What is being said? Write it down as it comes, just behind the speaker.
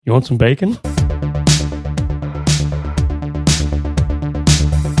You want some bacon?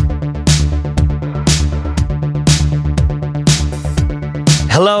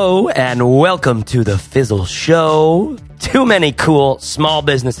 Hello and welcome to the Fizzle Show. Too many cool small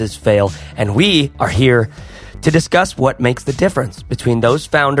businesses fail, and we are here to discuss what makes the difference between those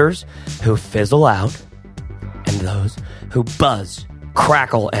founders who fizzle out and those who buzz,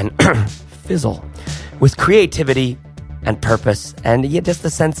 crackle, and fizzle with creativity and purpose, and just the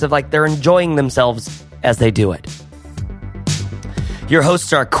sense of like they're enjoying themselves as they do it. Your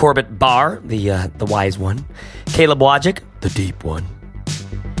hosts are Corbett Barr, the wise one, Caleb Wojcik, the deep one,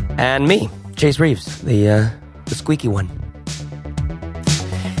 and me, Chase Reeves, the squeaky one.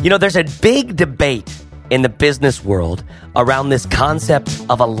 You know, there's a big debate in the business world around this concept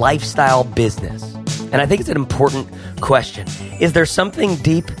of a lifestyle business, and I think it's an important question. Is there something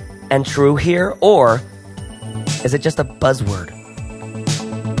deep and true here, or is it just a buzzword?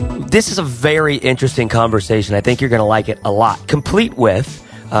 This is a very interesting conversation. I think you're going to like it a lot. Complete with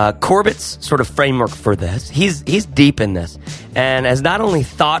Corbett's sort of framework for this. He's deep in this and has not only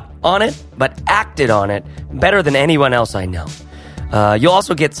thought on it, but acted on it better than anyone else I know. You'll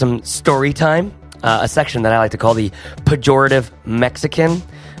also get some story time, a section that I like to call the pejorative Mexican.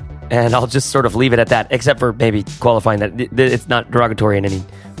 And I'll just sort of leave it at that, except for maybe qualifying that it's not derogatory in any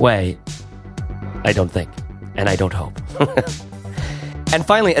way. I don't think. And I don't hope. And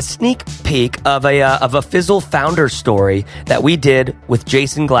finally, a sneak peek of a Fizzle founder story that we did with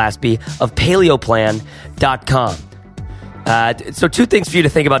Jason Glaspie of paleoplan.com. So 2 things for you to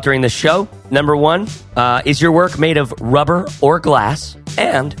think about during this show. Number 1, is your work made of rubber or glass?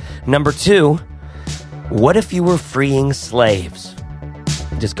 And number 2, what if you were freeing slaves?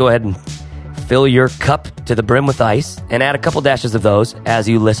 Just go ahead and fill your cup to the brim with ice and add a couple dashes of those as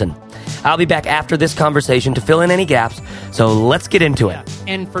you listen. I'll be back after this conversation to fill in any gaps, so let's get into it.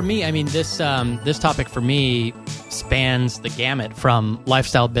 And for me, I mean, this topic for me spans the gamut from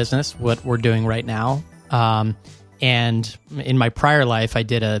lifestyle business, what we're doing right now, and in my prior life, I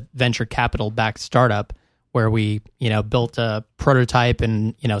did a venture capital-backed startup where we, built a prototype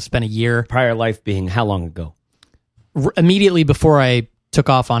and, spent a year. Prior life being how long ago? Immediately before I took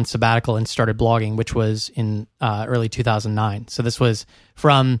off on sabbatical and started blogging, which was in early 2009. So this was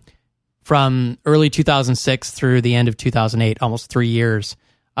from early 2006 through the end of 2008, almost 3 years,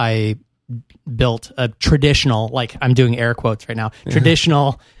 I built a traditional, like I'm doing air quotes right now,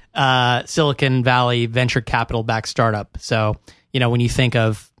 traditional Silicon Valley venture capital-backed startup. So, when you think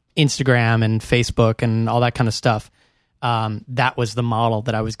of Instagram and Facebook and all that kind of stuff, that was the model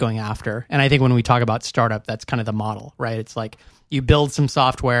that I was going after. And I think when we talk about startup, that's kind of the model, right? It's like you build some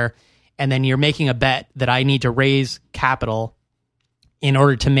software and then you're making a bet that I need to raise capital in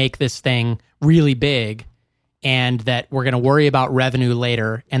order to make this thing really big, and that we're going to worry about revenue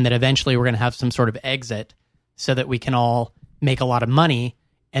later, and that eventually we're going to have some sort of exit so that we can all make a lot of money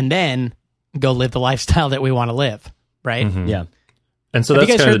and then go live the lifestyle that we want to live, right? Mm-hmm. Yeah. And so that's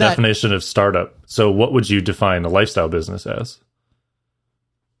kind of the definition of startup. So what would you define a lifestyle business as?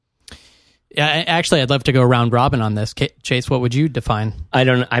 Yeah, actually, I'd love to go round robin on this. Chase, what would you define? I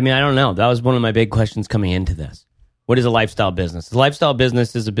don't know. That was one of my big questions coming into this. What is a lifestyle business? A lifestyle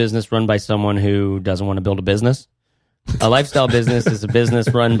business is a business run by someone who doesn't want to build a business. A lifestyle business is a business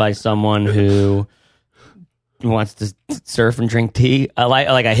run by someone who wants to surf and drink tea,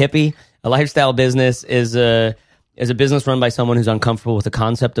 like a hippie. A lifestyle business is a business run by someone who's uncomfortable with the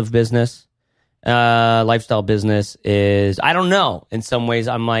concept of business. Lifestyle business is, I don't know. In some ways,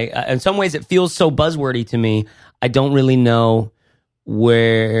 in some ways it feels so buzzwordy to me. I don't really know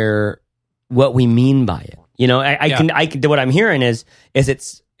what we mean by it. I can what I'm hearing is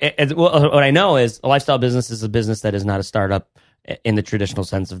what I know is a lifestyle business is a business that is not a startup in the traditional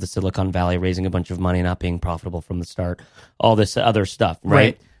sense of the Silicon Valley, raising a bunch of money, not being profitable from the start, all this other stuff,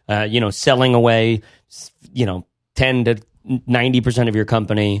 right? Selling away, 10 to 90% of your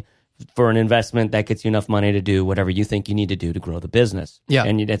company for an investment that gets you enough money to do whatever you think you need to do to grow the business. Yeah.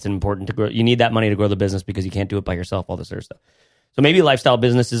 And it's important to grow. You need that money to grow the business because you can't do it by yourself, all this other stuff. So maybe a lifestyle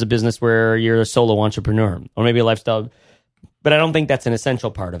business is a business where you're a solo entrepreneur, or maybe a lifestyle, but I don't think that's an essential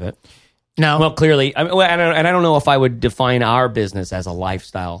part of it. No. Well, clearly, I don't know if I would define our business as a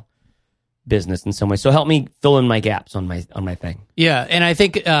lifestyle business in some way. So help me fill in my gaps on my thing. Yeah, and I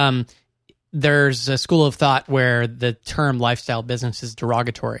think there's a school of thought where the term lifestyle business is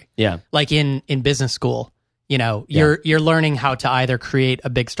derogatory. Yeah. Like in business school, you're learning how to either create a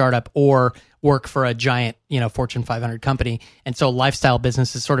big startup or work for a giant, Fortune 500 company. And so lifestyle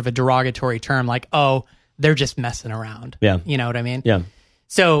business is sort of a derogatory term, like, oh, they're just messing around. Yeah. You know what I mean? Yeah.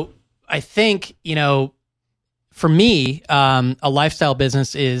 So I think, for me, a lifestyle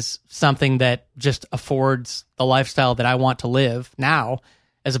business is something that just affords the lifestyle that I want to live now,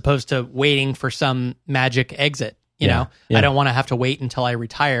 as opposed to waiting for some magic exit. You know, I don't want to have to wait until I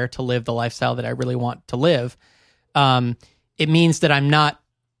retire to live the lifestyle that I really want to live. It means that I'm not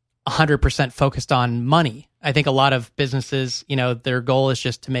 100% focused on money. I think a lot of businesses, you know, their goal is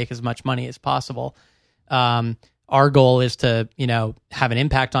just to make as much money as possible. Our goal is to, you know, have an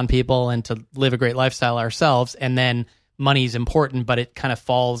impact on people and to live a great lifestyle ourselves. And then money is important, but it kind of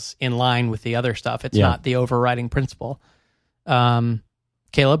falls in line with the other stuff. It's not the overriding principle.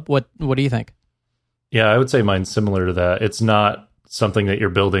 Caleb, what do you think? Yeah, I would say mine's similar to that. It's not something that you're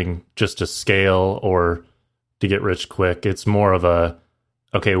building just to scale or to get rich quick. It's more of a,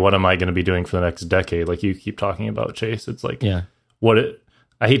 okay, what am I going to be doing for the next decade? Like you keep talking about, Chase. It's like, I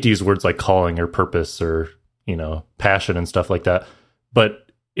hate to use words like calling or purpose or, you know, passion and stuff like that,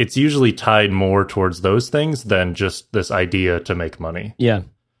 but it's usually tied more towards those things than just this idea to make money. Yeah.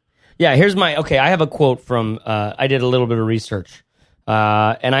 Here's I have a quote from, I did a little bit of research,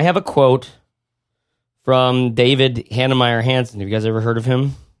 and I have a quote from David Heinemeier Hansson. Have you guys ever heard of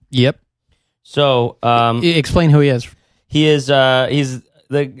him? Yep. So, explain who he is. He is, he's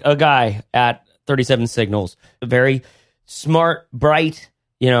a guy at 37 Signals, a very smart, bright,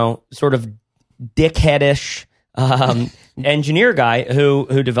 you know, sort of dickheadish engineer guy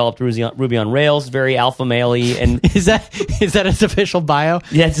who developed Ruby on Rails, very alpha male-y. And is that his official bio?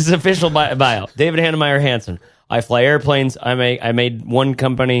 Yeah, it's his official bio. David Heinemeier Hansson. I fly airplanes. I made one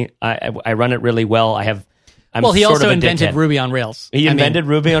company. I run it really well. He also invented Ruby on Rails. He invented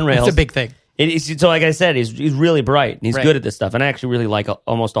Ruby on Rails. It's a big thing. So like I said, he's really bright and he's good at this stuff. And I actually really like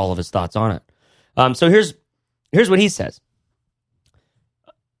almost all of his thoughts on it. So here's what he says.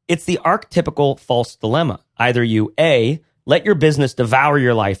 It's the archetypical false dilemma. Either you, A, let your business devour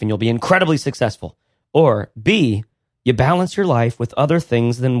your life and you'll be incredibly successful, or B, you balance your life with other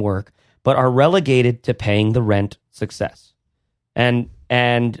things than work, but are relegated to paying the rent success. And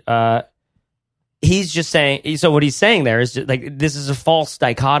he's just saying, so what he's saying there is just like, this is a false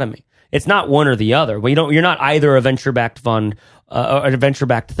dichotomy. It's not one or the other. You're not either a venture-backed fund, or a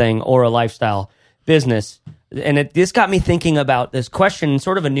venture-backed thing, or a lifestyle business. And this got me thinking about this question in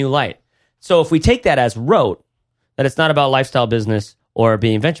sort of a new light. So if we take that as rote, that it's not about lifestyle business or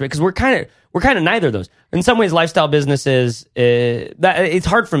being venture, because we're kind of neither of those. In some ways, lifestyle business is it's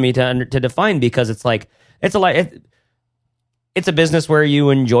hard for me to define, because it's like it's a business where you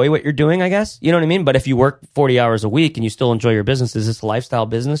enjoy what you're doing, I guess. You know what I mean? But if you work 40 hours a week and you still enjoy your business, is this a lifestyle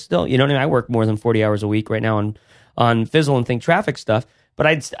business still? You know what I mean? I work more than 40 hours a week right now on Fizzle and Think Traffic stuff. But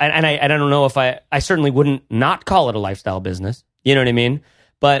I don't know if I certainly wouldn't not call it a lifestyle business. You know what I mean?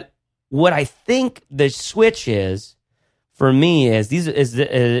 But what I think the switch is for me is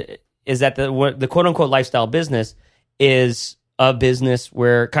that the quote unquote lifestyle business is a business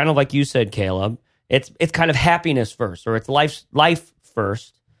where, kind of like you said, Caleb, it's kind of happiness first, or it's life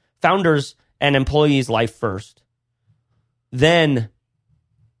first, founders and employees' life first, then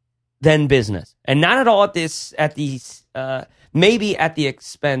business, and not at all maybe at the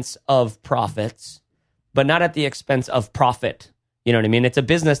expense of profits, but not at the expense of profit. You know what I mean? It's a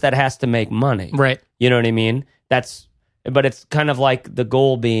business that has to make money. Right. You know what I mean? But it's kind of like the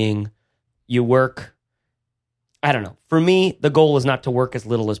goal being you work. I don't know. For me, the goal is not to work as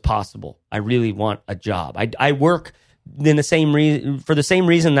little as possible. I really want a job. I work for the same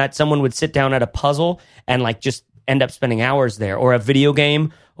reason that someone would sit down at a puzzle and like just end up spending hours there, or a video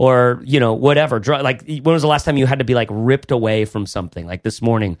game, or, you know, whatever. Like, when was the last time you had to be like ripped away from something? Like this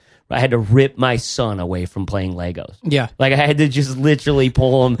morning, I had to rip my son away from playing Legos. Yeah. Like I had to just literally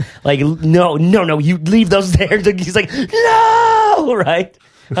pull him, like, no, you leave those there. He's like, no, right?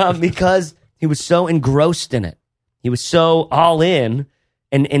 Because he was so engrossed in it. He was so all in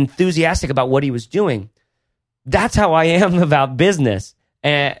and enthusiastic about what he was doing. That's how I am about business.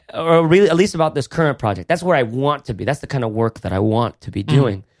 Or really, at least about this current project. That's where I want to be. That's the kind of work that I want to be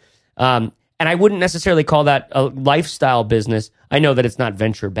doing. And I wouldn't necessarily call that a lifestyle business. I know that it's not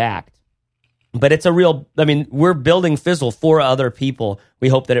venture backed, but it's we're building Fizzle for other people. We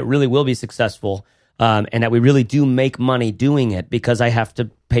hope that it really will be successful, and that we really do make money doing it, because I have to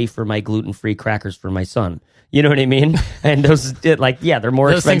pay for my gluten-free crackers for my son. You know what I mean? And they're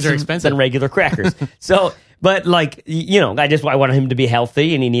more expensive than regular crackers. So, but like, you know, I want him to be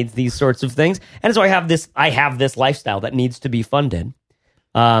healthy, and he needs these sorts of things. And so I have this lifestyle that needs to be funded.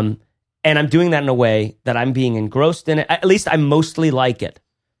 And I'm doing that in a way that I'm being engrossed in it. At least I mostly like it.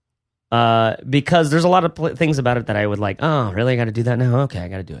 Because there's a lot of things about it that I would like, oh, really? I got to do that now? Okay, I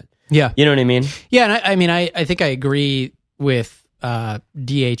got to do it. Yeah. You know what I mean? Yeah, and I think I agree with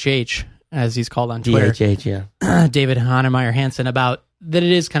DHH as he's called on Twitter. DHH, yeah. David Heinemeier Hansson, about that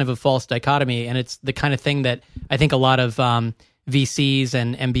it is kind of a false dichotomy, and it's the kind of thing that I think a lot of VCs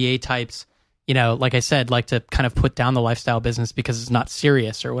and MBA types, like I said, like to kind of put down the lifestyle business because it's not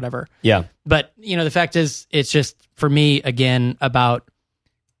serious or whatever. Yeah. But, the fact is, it's just, for me, again, about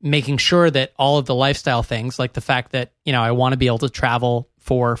making sure that all of the lifestyle things, like the fact that, I want to be able to travel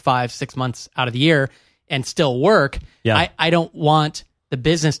for 5-6 months out of the year and still work. Yeah. I don't want the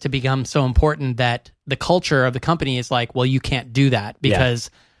business to become so important that the culture of the company is like, well, you can't do that because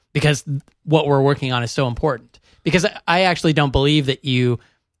what we're working on is so important. Because I actually don't believe that you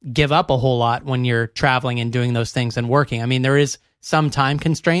give up a whole lot when you're traveling and doing those things and working. I mean, there is some time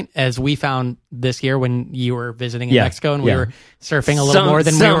constraint, as we found this year when you were visiting in Mexico and we were surfing a little more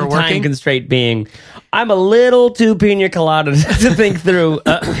than we were working. Time constraint being, I'm a little too pina colada to think through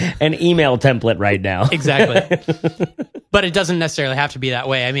an email template right now. Exactly. But it doesn't necessarily have to be that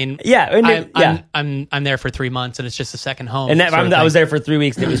way. I mean, I'm there for 3 months and it's just a second home. And I was there for 3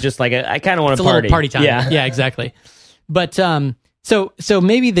 weeks. And it was just like, I kind of want to party. It's a little party time. Yeah, exactly. But so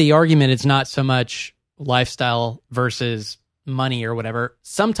maybe the argument is not so much lifestyle versus money or whatever.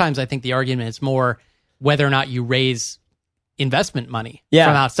 Sometimes I think the argument is more whether or not you raise investment money from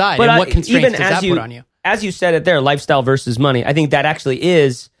outside, and what constraints does that put on you. As you said it there, lifestyle versus money. I think that actually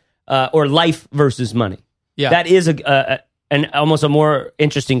is, or life versus money. Yeah, that is an almost a more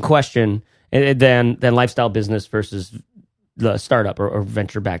interesting question than lifestyle business versus the startup or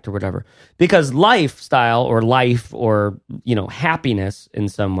venture backed or whatever. Because lifestyle or life or happiness in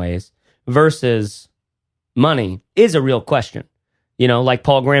some ways versus money is a real question. Like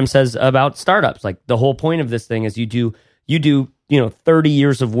Paul Graham says about startups, like the whole point of this thing is you do 30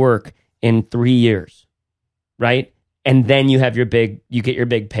 years of work in 3 years, right? And then you get your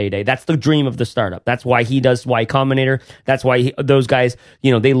big payday. That's the dream of the startup. That's why he does Y Combinator. That's why those guys,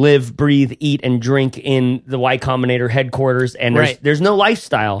 they live, breathe, eat, and drink in the Y Combinator headquarters. And there's no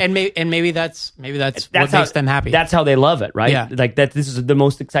lifestyle. And maybe that's what makes them happy. That's how they love it, right? Yeah. Like that. This is the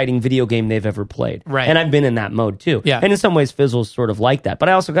most exciting video game they've ever played. Right. And I've been in that mode too. Yeah. And in some ways, Fizzle's sort of like that. But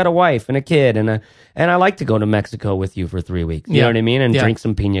I also got a wife and a kid, and I like to go to Mexico with you for 3 weeks. You know what I mean? And drink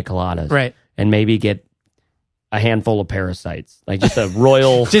some pina coladas. Right. And maybe get a handful of parasites, like just a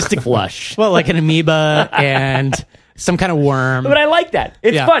royal flush. Well, like an amoeba and some kind of worm. But I like that.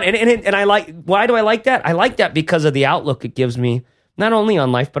 It's fun. And I like, why do I like that? I like that because of the outlook it gives me, not only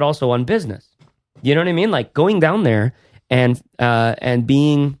on life, but also on business. You know what I mean? Like going down there and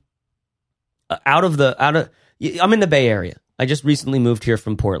being I'm in the Bay Area. I just recently moved here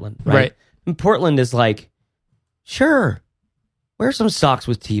from Portland. Right. And Portland is like, sure, wear some socks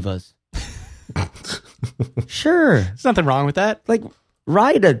with Tevas. Sure. There's nothing wrong with that. Like,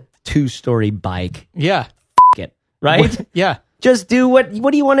 ride a 2-story bike. Yeah. It, right? Yeah. Just do what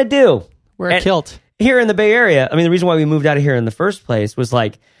do you want to do? Wear a kilt. Here in the Bay Area, I mean, the reason why we moved out of here in the first place was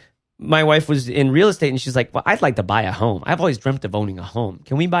like, my wife was in real estate and she's like, well, I'd like to buy a home. I've always dreamt of owning a home.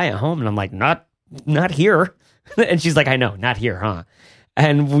 Can we buy a home? And I'm like, not here. And she's like, I know, not here, huh?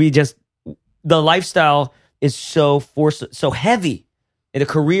 And the lifestyle is so heavy. The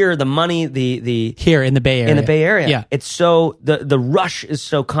career, the money, the here in the Bay Area. In the Bay Area. Yeah. It's so the rush is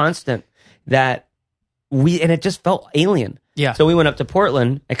so constant that and it just felt alien. Yeah. So we went up to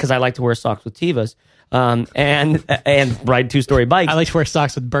Portland because I like to wear socks with Tevas. And ride 2-story bikes. I like to wear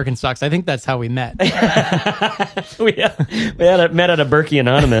socks with Birkenstocks. I think that's how we met. we met at a Berkey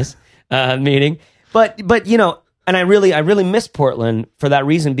Anonymous meeting. But and I really miss Portland for that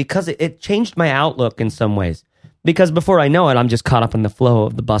reason because it changed my outlook in some ways. Because before I know it, I'm just caught up in the flow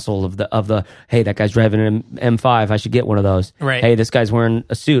of the bustle of the hey, that guy's driving an M5. I should get one of those. Right. Hey, this guy's wearing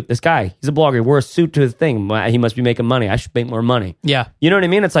a suit. This guy, he's a blogger. He wore a suit to his thing. He must be making money. I should make more money. Yeah. You know what I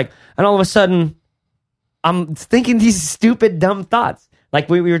mean? It's like, and all of a sudden, I'm thinking these stupid, dumb thoughts. Like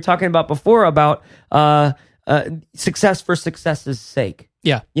we were talking about before about success for success's sake.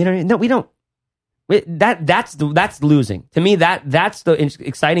 Yeah. You know, no, we don't. That's losing to me. That's the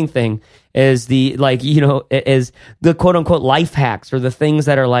exciting thing is the is the quote unquote life hacks or the things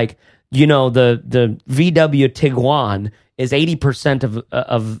that are like the VW Tiguan is 80%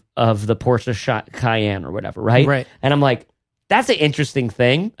 of the Porsche Cayenne or whatever, right? Right. And I'm like, that's an interesting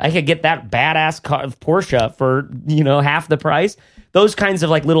thing. I could get that badass car of Porsche for half the price. Those kinds of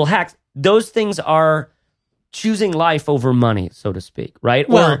like little hacks. Those things are choosing life over money, so to speak, right?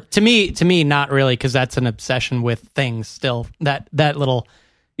 Well, to me, not really, because that's an obsession with things still, that little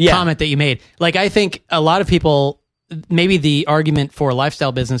comment that you made. Like, I think a lot of people, maybe the argument for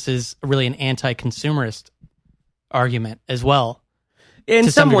lifestyle business is really an anti-consumerist argument as well. In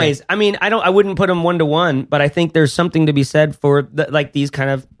some ways. I mean, I wouldn't put them 1-to-1, but I think there's something to be said for like these kind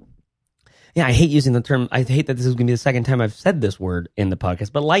of I hate using the term. I hate that this is going to be the second time I've said this word in the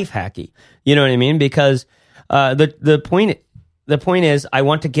podcast, but life hacky. You know what I mean? Because the point is, I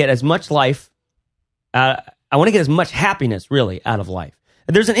want to get as much life. I want to get as much happiness, really, out of life.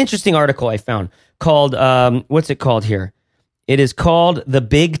 There's an interesting article I found called what's it called here? It is called The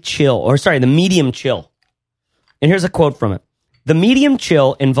Medium Chill. And here's a quote from it. The medium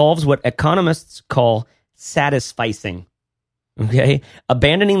chill involves what economists call satisficing. Okay?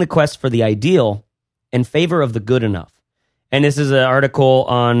 Abandoning the quest for the ideal in favor of the good enough. And this is an article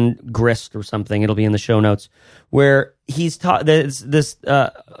on Grist or something. It'll be in the show notes, where he's this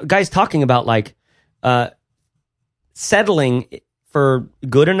guy's talking about like settling for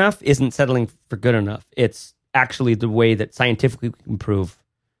good enough isn't settling for good enough. It's actually the way that scientifically we can prove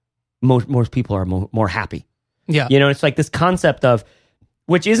most people are more happy. Yeah. You know, it's like this concept of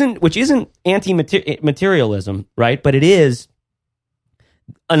which isn't anti-materialism, right? But it is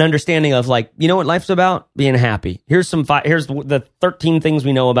an understanding of like, you know what life's about? Being happy. Here's the 13 things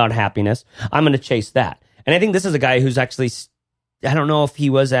we know about happiness. I'm going to chase that. And I think this is a guy who's actually, I don't know if he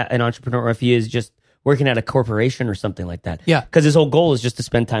was an entrepreneur or if he is just working at a corporation or something like that. Yeah. Because his whole goal is just to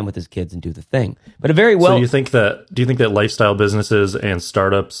spend time with his kids and do the thing. But do you think that lifestyle businesses and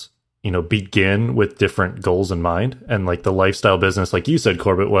startups, you know, begin with different goals in mind? And like the lifestyle business, like you said,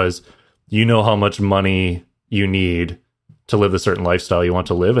 Corbett, was, you know how much money you need to live a certain lifestyle you want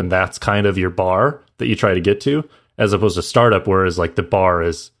to live, and that's kind of your bar that you try to get to, as opposed to startup, whereas like the bar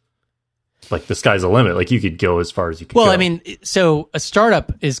is like the sky's the limit. Like you could go as far as you can go. Well, I mean, so a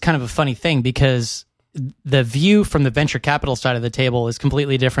startup is kind of a funny thing because the view from the venture capital side of the table is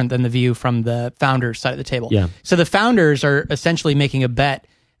completely different than the view from the founders side of the table. Yeah. So the founders are essentially making a bet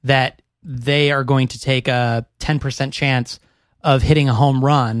that they are going to take a 10% chance of hitting a home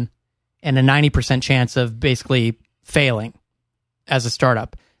run and a 90% chance of basically failing as a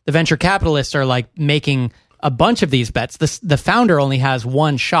startup. The venture capitalists are like making a bunch of these bets. The founder only has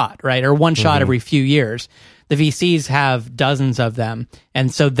one shot, right? Or one shot every few years. The VCs have dozens of them.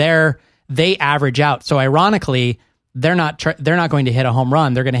 And so they average out. So ironically, they're not going to hit a home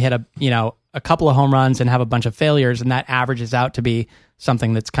run. They're going to hit a couple of home runs and have a bunch of failures, and that averages out to be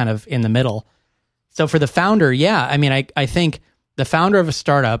something that's kind of in the middle. So for the founder, yeah, I mean, I think the founder of a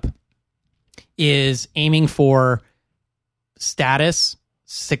startup is aiming for status,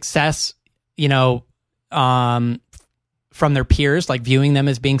 success, from their peers, like viewing them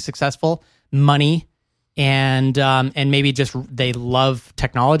as being successful, money, and maybe just they love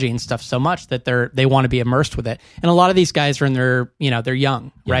technology and stuff so much that they want to be immersed with it. And a lot of these guys are in their, they're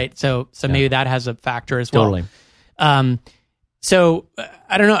young, right? So maybe that has a factor as well. Totally. So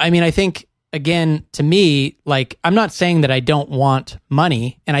I don't know. I mean, I think again, to me, like, I'm not saying that I don't want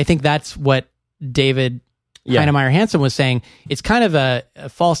money, and I think that's what David Heinemeier Hansson was saying. It's kind of a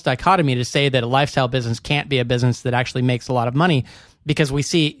false dichotomy to say that a lifestyle business can't be a business that actually makes a lot of money, because we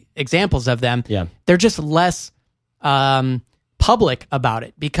see examples of them. Yeah. They're just less public about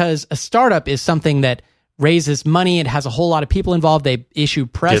it, because a startup is something that raises money. It has a whole lot of people involved. They issue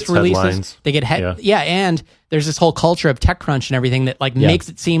press releases. Headlines. They get and there's this whole culture of TechCrunch and everything that makes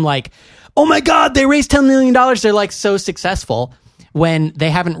it seem like, oh my God, they raised $10 million. They're like so successful, when they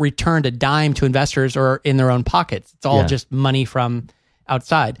haven't returned a dime to investors or in their own pockets. It's all just money from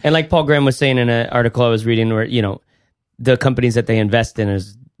outside. And like Paul Graham was saying in an article I was reading, where the companies that they invest in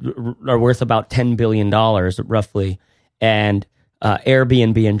are worth about $10 billion roughly, and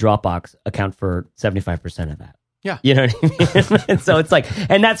Airbnb and Dropbox account for 75% of that. Yeah. You know what I mean? And so it's like,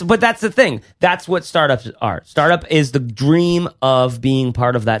 but that's the thing. That's what startups are. Startup is the dream of being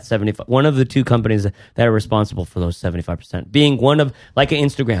part of that 75, one of the two companies that are responsible for those 75%, being one of, like an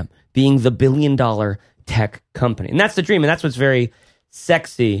Instagram, being the $1 billion tech company. And that's the dream. And that's what's very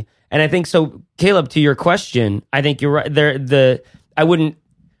sexy. And I think so, Caleb, to your question, I think you're right.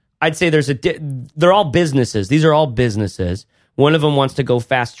 I'd say they're all businesses. These are all businesses. One of them wants to go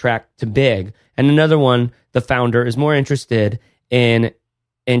fast track to big, and another one, the founder, is more interested in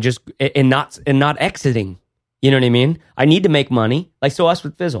not exiting. You know what I mean? I need to make money. Like, so us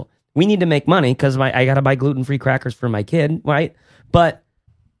with Fizzle, we need to make money because I got to buy gluten-free crackers for my kid, right? But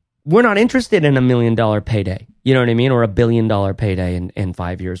we're not interested in $1 million payday. You know what I mean? Or $1 billion payday in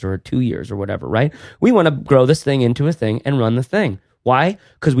 5 years or 2 years or whatever, right? We want to grow this thing into a thing and run the thing. Why?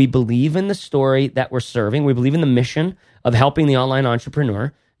 Because we believe in the story that we're serving. We believe in the mission of helping the online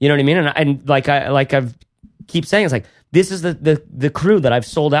entrepreneur. You know what I mean? And I've keep saying, it's like, this is the crew that I've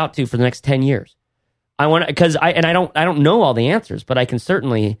sold out to for the next 10 years. I want to, because I don't know all the answers, but I can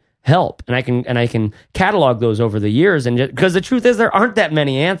certainly help, and I can catalog those over the years, and because the truth is there aren't that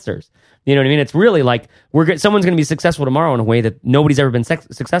many answers. You know what I mean? It's really like someone's going to be successful tomorrow in a way that nobody's ever been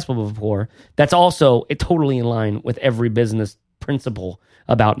successful before. That's also totally in line with every business principle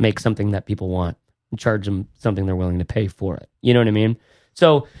about make something that people want and charge them something they're willing to pay for it. You know what I mean?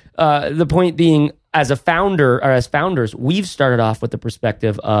 So the point being, as a founder or as founders, we've started off with the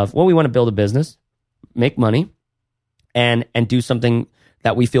perspective of, well, we want to build a business, make money, and do something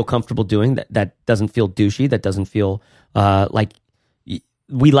that we feel comfortable doing, that doesn't feel douchey, that doesn't feel like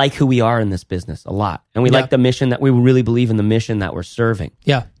we like who we are in this business a lot. And we like the mission, that we really believe in the mission that we're serving.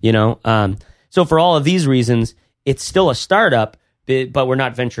 Yeah. You know? So for all of these reasons, it's still a startup, but we're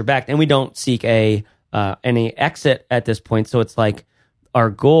not venture backed, and we don't seek any exit at this point. So it's like our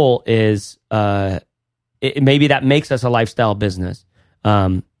goal is maybe that makes us a lifestyle business.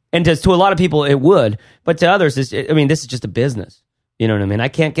 And to a lot of people it would, but to others, this is just a business. You know what I mean? I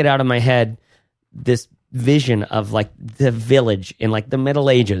can't get out of my head this vision of like the village in like the Middle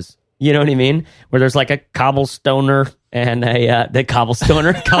Ages. You know what I mean? Where there's like a cobblestoner and the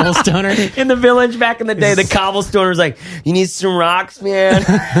cobblestoner in the village back in the day. The cobblestoner's like, you need some rocks, man.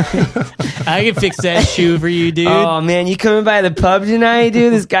 I can fix that shoe for you, dude. Oh man, you coming by the pub tonight,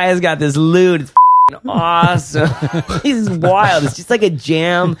 dude? This guy has got this loot. It's awesome. He's wild. It's just like a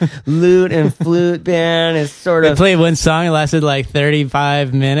jam, lute and flute band. It's sort of. They played one song. It lasted like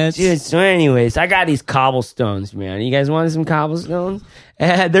 35 minutes. Dude, so anyways, I got these cobblestones, man. You guys want some cobblestones?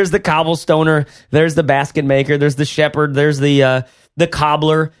 There's the cobblestoner. There's the basket maker. There's the shepherd. There's the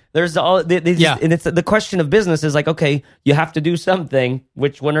cobbler. There's all. And it's the question of business is like, okay, you have to do something.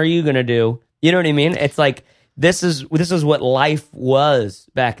 Which one are you gonna do? You know what I mean? It's like. This is what life was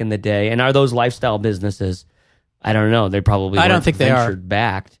back in the day, and are those lifestyle businesses? I don't know. They probably I don't think they are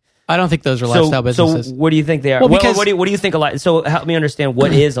backed. I don't think those are lifestyle businesses. So what do you think they are? Well, because, what do you think so help me understand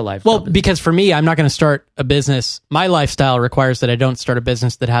what is a lifestyle business? Because for me, I'm not going to start a business. My lifestyle requires that I don't start a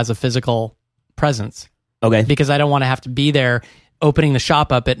business that has a physical presence. Okay. Because I don't want to have to be there opening the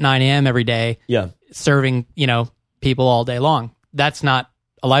shop up at 9 a.m. every day. Yeah. Serving, people all day long. That's not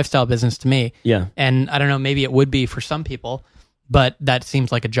a lifestyle business to me. Yeah. And I don't know, maybe it would be for some people, but that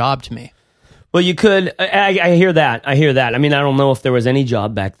seems like a job to me. Well, you could. I hear that. I mean, I don't know if there was any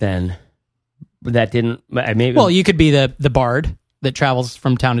job back then that didn't. Maybe. Well, you could be the bard that travels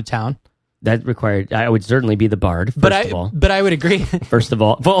from town to town. That required. I would certainly be the bard. But I would agree. First of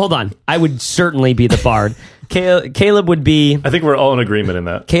all, well, hold on. I would certainly be the bard. Caleb would be. I think we're all in agreement in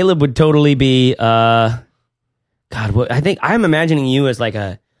that. Caleb would totally be. God, I think I'm imagining you as like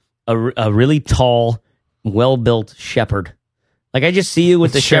a really tall, well-built shepherd. Like I just see you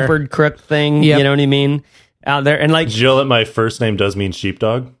with the shepherd crook thing. Yep. You know what I mean? Out there and like. Did you know that my first name does mean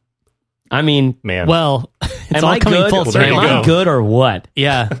sheepdog? I mean, man. Well, it's all coming good? full circle. Am I good or what?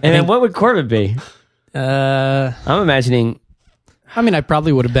 Yeah. And then what would Corbett be? I'm imagining. I mean, I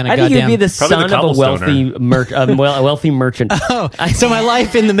probably would have been a I goddamn... think you'd be the son of a wealthy merchant. Oh, so my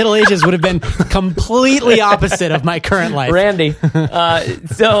life in the Middle Ages would have been completely opposite of my current life. Randy.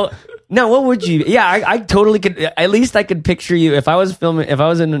 No, what would you... Yeah, I totally could... At least I could picture you. If I was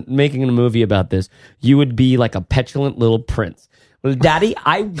making a movie about this, you would be like a petulant little prince. Well, Daddy,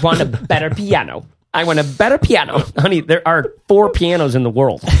 I want a better piano. I want a better piano. Honey, there are 4 pianos in the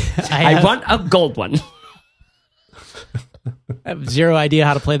world. I want a gold one. I have zero idea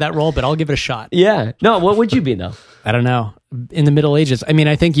how to play that role, but I'll give it a shot. Yeah. No, what would you be, though? I don't know. In the Middle Ages, I mean,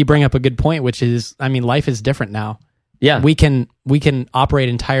 I think you bring up a good point, which is, I mean, life is different now. Yeah. We can operate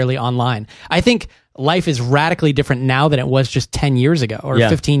entirely online. I think life is radically different now than it was just 10 years ago or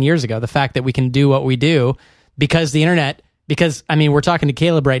 15 years ago. The fact that we can do what we do because the internet... Because, I mean, we're talking to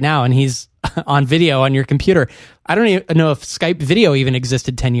Caleb right now, and he's on video on your computer. I don't even know if Skype video even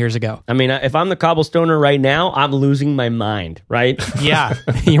existed 10 years ago. I mean, if I'm the cobblestoner right now, I'm losing my mind, right? Yeah,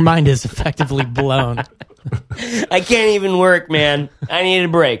 your mind is effectively blown. I can't even work, man. I need a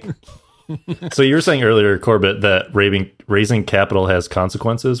break. So you were saying earlier, Corbett, that raising capital has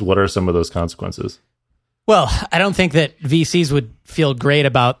consequences. What are some of those consequences? Well, I don't think that VCs would feel great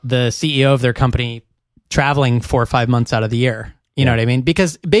about the CEO of their company traveling 4 or 5 months out of the year. You know what I mean?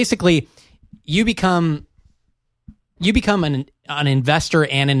 Because basically you become an investor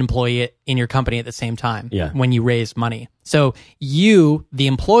and an employee in your company at the same time when you raise money. So you, the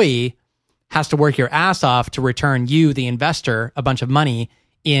employee, has to work your ass off to return you, the investor, a bunch of money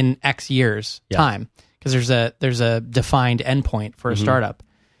in X years time. Because there's a defined endpoint for a startup.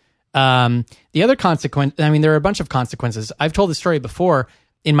 The other consequence, I mean, there are a bunch of consequences. I've told this story before.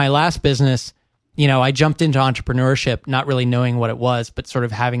 In my last business, I jumped into entrepreneurship not really knowing what it was, but sort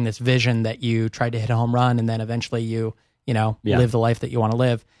of having this vision that you tried to hit a home run and then eventually you live the life that you want to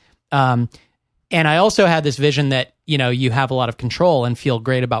live. And I also had this vision that, you have a lot of control and feel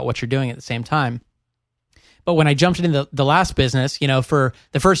great about what you're doing at the same time. But when I jumped into the last business, for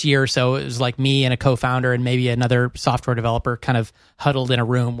the first year or so, it was like me and a co-founder and maybe another software developer kind of huddled in a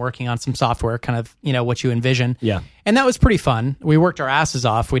room working on some software, kind of, what you envision. Yeah. And that was pretty fun. We worked our asses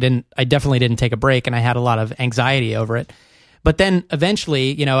off. I definitely didn't take a break, and I had a lot of anxiety over it. But then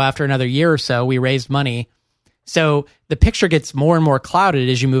eventually, after another year or so, we raised money. So the picture gets more and more clouded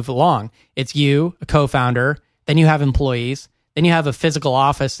as you move along. It's you, a co-founder, then you have employees, then you have a physical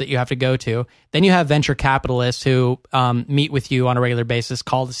office that you have to go to, then you have venture capitalists who meet with you on a regular basis,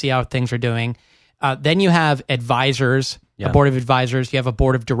 call to see how things are doing. Then you have advisors, a board of advisors, you have a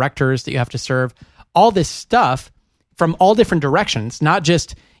board of directors that you have to serve. All this stuff from all different directions, not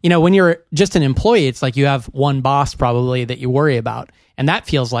just, when you're just an employee, it's like you have one boss probably that you worry about. And that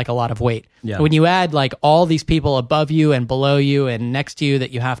feels like a lot of weight. Yeah. When you add like all these people above you and below you and next to you that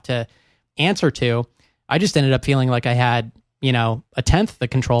you have to answer to, I just ended up feeling like I had, a tenth the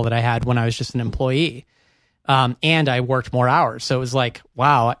control that I had when I was just an employee. And I worked more hours. So it was like,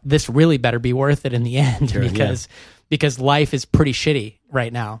 wow, this really better be worth it in the end. Sure, because life is pretty shitty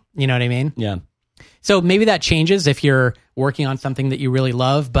right now. You know what I mean? Yeah. So maybe that changes if you're working on something that you really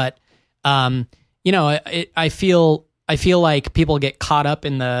love. But, I feel like people get caught up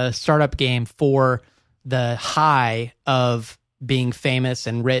in the startup game for the high of being famous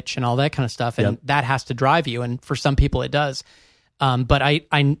and rich and all that kind of stuff. And that has to drive you. And for some people it does. But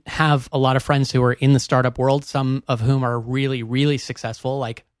I have a lot of friends who are in the startup world, some of whom are really, really successful,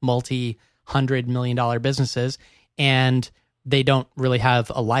 like multi-$100 million businesses. And they don't really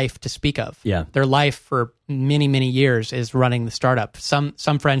have a life to speak of. Yeah. Their life for many, many years is running the startup. Some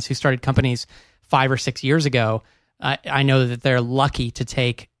friends who started companies 5 or 6 years ago, I know that they're lucky to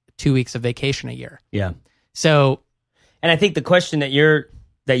take 2 weeks of vacation a year. Yeah. So, and I think the question that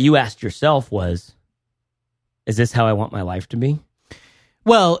you asked yourself was, is this how I want my life to be?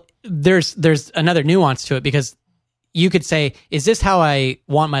 Well, there's another nuance to it, because you could say, is this how I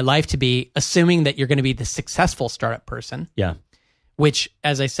want my life to be, assuming that you're going to be the successful startup person? Yeah. Which,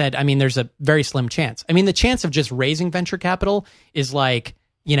 as I said, there's a very slim chance. The chance of just raising venture capital is like,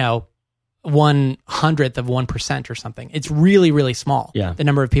 1/100th of 1% or something. It's really, really small. Yeah. The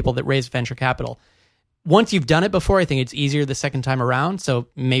number of people that raise venture capital. Once you've done it before, I think it's easier the second time around. So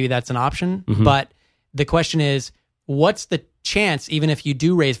maybe that's an option. Mm-hmm. But the question is, what's the chance, even if you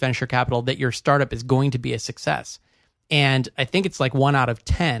do raise venture capital, that your startup is going to be a success? And I think it's like 1 out of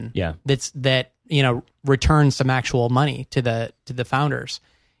 10 that returns some actual money to the founders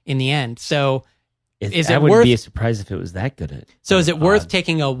in the end. So I wouldn't be surprised if it was that good. So is it worth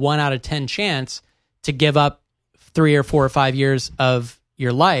taking a 1 out of 10 chance to give up 3 or 4 or 5 years of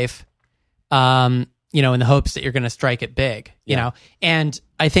your life, in the hopes that you're going to strike it big, you know? And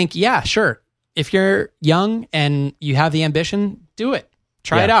I think, sure. If you're young and you have the ambition, do it.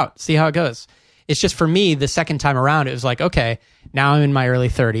 Try it out. See how it goes. It's just, for me, the second time around, it was like, okay, now I'm in my early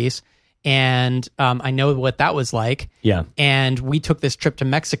 30s, and I know what that was like. Yeah. And we took this trip to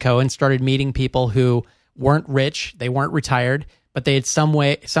Mexico and started meeting people who weren't rich, they weren't retired, but they had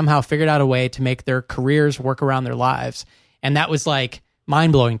somehow figured out a way to make their careers work around their lives. And that was like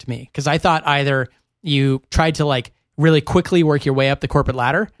mind-blowing to me, because I thought either you tried to like really quickly work your way up the corporate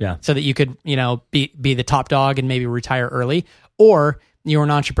ladder so that you could, be the top dog and maybe retire early, or you were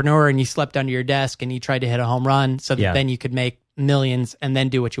an entrepreneur and you slept under your desk and you tried to hit a home run so that then you could make millions and then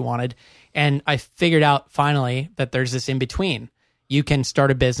do what you wanted. And I figured out finally that there's this in between. You can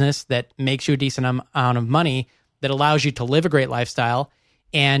start a business that makes you a decent amount of money, that allows you to live a great lifestyle,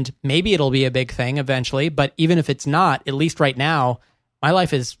 and maybe it'll be a big thing eventually. But even if it's not, at least right now, my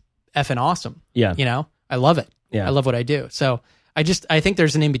life is effing awesome. Yeah. I love it. Yeah. I love what I do. So I think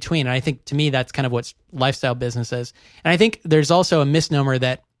there's an in between. And I think, to me, that's kind of what lifestyle business is. And I think there's also a misnomer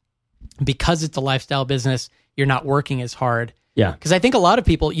that because it's a lifestyle business, you're not working as hard. Yeah. Because I think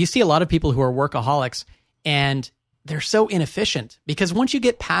you see a lot of people who are workaholics, and they're so inefficient, because once you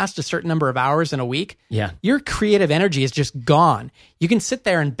get past a certain number of hours in a week, your creative energy is just gone. You can sit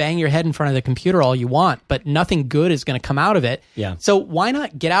there and bang your head in front of the computer all you want, but nothing good is going to come out of it. Yeah. So why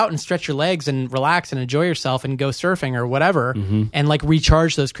not get out and stretch your legs and relax and enjoy yourself and go surfing or whatever, and like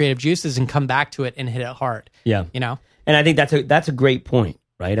recharge those creative juices and come back to it and hit it hard. Yeah. And I think that's a great point,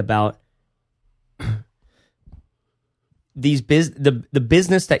 right? About the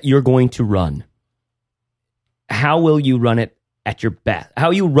business that you're going to run. How will you run it at your best?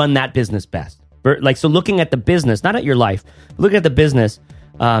 How you run that business best? So looking at the business, not at your life, looking at the business,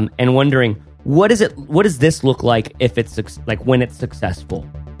 and wondering, what does this look like when it's successful?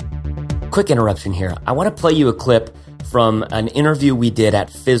 Quick interruption here. I want to play you a clip from an interview we did at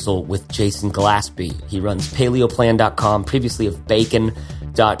Fizzle with Jason Glaspie. He runs paleoplan.com, previously of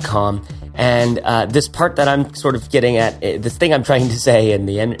bacon.com. And this part that I'm sort of getting at, this thing I'm trying to say in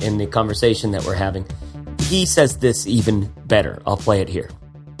the conversation that we're having, he says this even better. I'll play it here.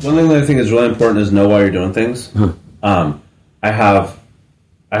 One thing that I think is really important is know why you're doing things. I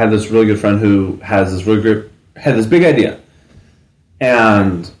had this really good friend who has this had this big idea,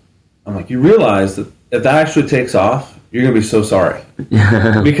 and I'm like, you realize that if that actually takes off, you're gonna be so sorry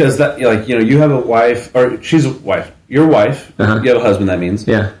because that, like, you know, you have a wife, or she's a wife, your wife, you have a husband. That means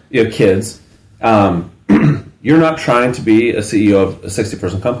you have kids. You're not trying to be a CEO of a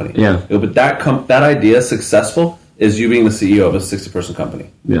 60-person company. But that idea is successful. Is you being the CEO of a 60-person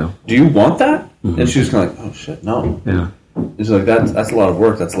company. Do you want that? And she was kind of like, oh, shit, no. And she's like, that's a lot of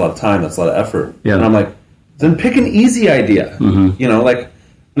work. That's a lot of time. That's a lot of effort. And I'm like, then pick an easy idea. You know, like,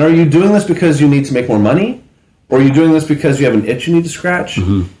 and are you doing this because you need to make more money? Or are you doing this because you have an itch you need to scratch?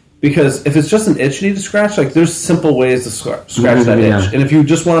 Because if it's just an itch you need to scratch, like, there's simple ways to scratch that itch. And if you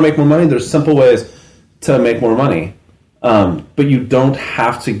just want to make more money, there's simple ways to make more money. But you don't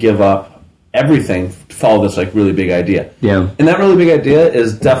have to give up everything to follow this, like, really big idea. And that really big idea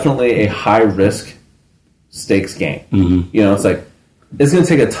is definitely a high risk stakes game. You know, it's like, it's going to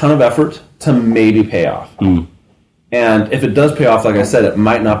take a ton of effort to maybe pay off. And if it does pay off, like I said, it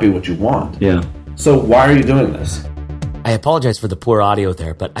might not be what you want. So why are you doing this? I apologize for the poor audio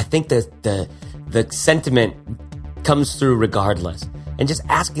there, but I think that the sentiment comes through regardless. And just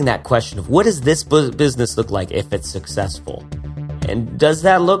asking that question of, what does this business look like if it's successful? And does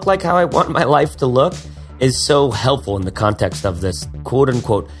that look like how I want my life to look? Is so helpful in the context of this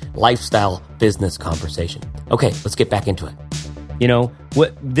quote-unquote lifestyle business conversation. Okay, let's get back into it. You know,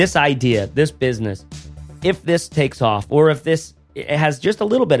 what this idea, this business, if this takes off, or if this it has just a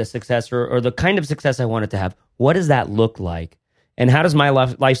little bit of success, or the kind of success I want it to have, what does that look like? And how does my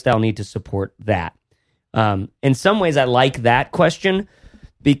lifestyle need to support that? In some ways, I like that question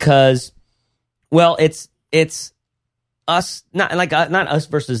because, well, it's us, not us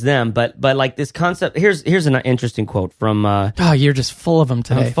versus them, but like this concept. Here's an interesting quote from. Oh, you're just full of them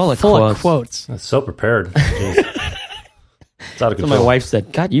today. I'm full of quotes. That's so prepared. Jeez. It's out of control. So my wife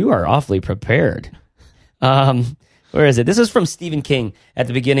said, "God, you are awfully prepared." Where is it? This is from Stephen King at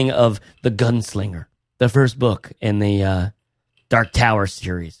the beginning of The Gunslinger, the first book in the Dark Tower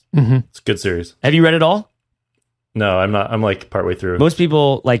series. It's a good series. Have you read it all? No, I'm not. I'm like partway through. Most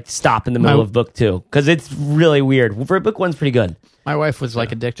people like stop in the middle of book 2 because it's really weird. For book 1's pretty good. My wife was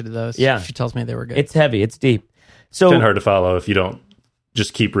like addicted to those. Yeah, she tells me they were good. It's heavy. It's deep. So it's been hard to follow if you don't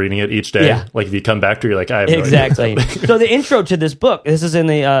just keep reading it each day. Yeah. Like if you come back to it, you're like, I have no exactly. idea. So the intro to this book, this is in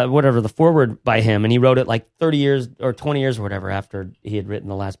the the foreword by him, and he wrote it like 30 years or 20 years or whatever after he had written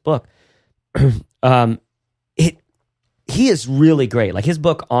the last book. He is really great. Like, his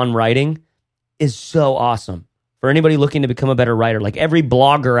book on writing is so awesome for anybody looking to become a better writer. Like every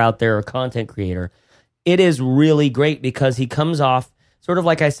blogger out there or content creator, it is really great because he comes off sort of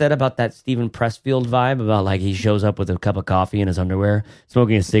like I said about that Stephen Pressfield vibe, about like he shows up with a cup of coffee in his underwear,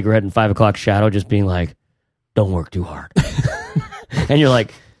 smoking a cigarette in 5 o'clock shadow, just being like, don't work too hard. And you're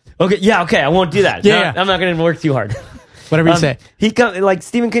like, okay, I won't do that. I'm not going to work too hard. Whatever you say. Like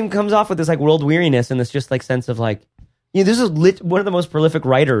Stephen King comes off with this like world weariness and this just like sense of like, you know, this is one of the most prolific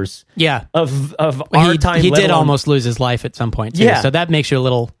writers of our time. He did almost lose his life at some point too. So that makes you a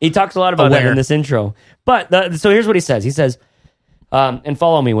little He talks a lot about that in this intro. But so here's what he says. He says, and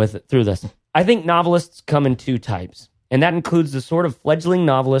follow me through this. I think novelists come in 2 types, and that includes the sort of fledgling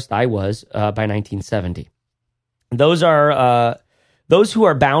novelist I was by 1970. Those are those who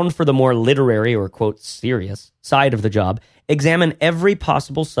are bound for the more literary or, quote, serious side of the job, examine every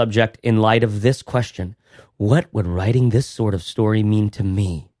possible subject in light of this question: what would writing this sort of story mean to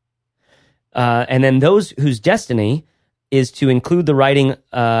me? And then those whose destiny is to include the writing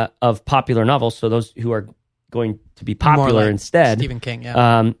of popular novels, so those who are going to be popular like instead, Stephen King,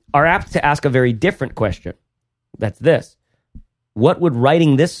 are apt to ask a very different question. That's this: what would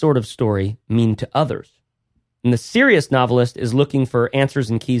writing this sort of story mean to others? And the serious novelist is looking for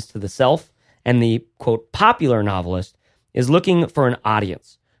answers and keys to the self, and the, quote, popular novelist is looking for an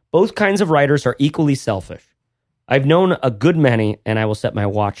audience. Both kinds of writers are equally selfish. I've known a good many, and I will set my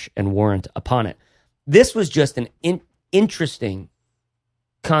watch and warrant upon it. This was just an interesting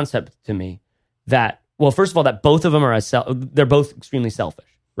concept to me that, well, first of all, that both of them are they're both extremely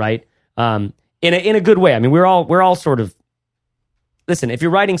selfish, right? In a good way. I mean, we're all sort of, listen, if you're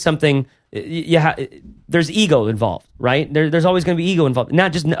writing something, there's ego involved, right? There's always going to be ego involved.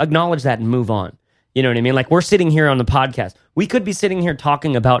 Not just acknowledge that and move on. You know what I mean? Like we're sitting here on the podcast. We could be sitting here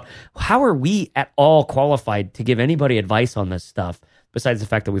talking about how are we at all qualified to give anybody advice on this stuff besides the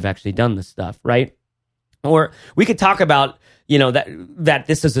fact that we've actually done this stuff, right? Or we could talk about, that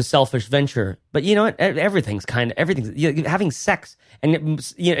this is a selfish venture, but you know what? Everything's having sex and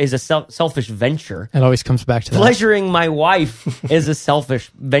is a selfish venture. It always comes back to that. Pleasuring my wife is a selfish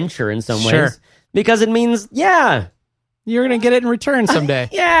venture in some Sure. ways because it means, You're going to get it in return someday.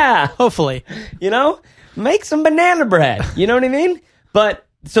 yeah, Hopefully. make some banana bread. You know what I mean? But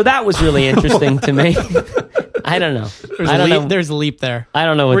so that was really interesting to me. I don't know. There's a leap there. I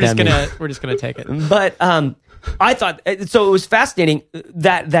don't know what that means. We're just gonna take it. But I thought so. It was fascinating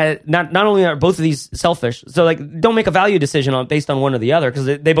that not only are both of these selfish. So like, don't make a value decision based on one or the other because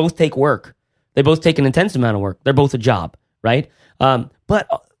they both take work. They both take an intense amount of work. They're both a job, right? But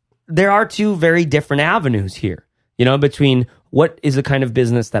there are two very different avenues here. Between what is the kind of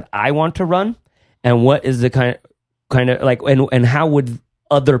business that I want to run, and what is the kind of like, and how would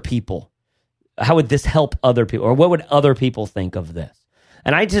other people. How would this help other people? Or what would other people think of this?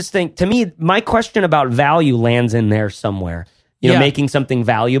 And I just think, to me, my question about value lands in there somewhere. Making something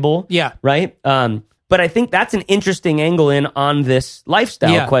valuable. Yeah. Right? But I think that's an interesting angle in on this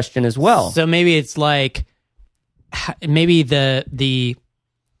lifestyle question as well. So maybe it's like, maybe the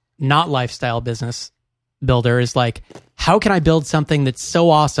not lifestyle business builder is like, how can I build something that's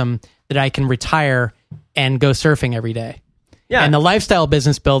so awesome that I can retire and go surfing every day? Yeah. And the lifestyle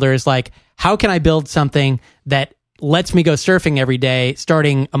business builder is like, how can I build something that lets me go surfing every day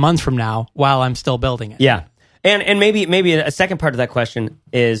starting a month from now while I'm still building it? Yeah. And maybe a second part of that question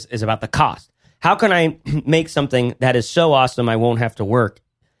is about the cost. How can I make something that is so awesome I won't have to work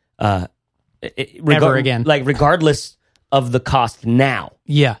ever again? Like regardless of the cost now.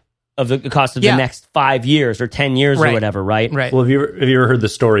 Yeah. Of the cost of the next 5 years or 10 years or whatever, right? Right. Well, have you ever heard the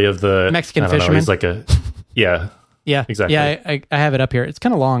story of the Mexican I don't know, fisherman? he's like yeah. Yeah. Exactly. Yeah, I have it up here. It's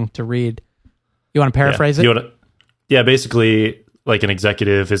kind of long to read. You want to paraphrase it? Basically, like an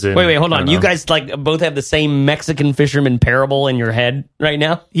executive is in... Wait, hold on. You guys both have the same Mexican fisherman parable in your head right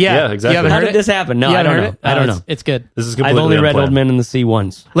now? Yeah, exactly. You haven't How heard did it? this happen? No, You I haven't don't heard know. it? I don't It's- know. It's good. This is I've completely only read unplanned. Old Men in the Sea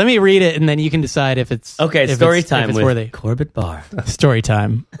once. Let me read it, and then you can decide if it's Okay, if story it's, time if it's with worthy. Corbett Barr. Story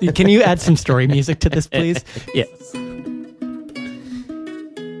time. Can you add some story music to this, please? Yeah.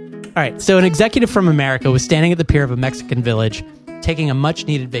 All right. So an executive from America was standing at the pier of a Mexican village, taking a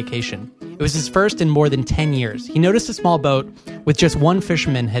much-needed vacation. It was his first in more than 10 years. He noticed a small boat with just one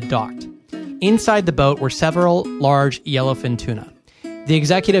fisherman had docked. Inside the boat were several large yellowfin tuna. The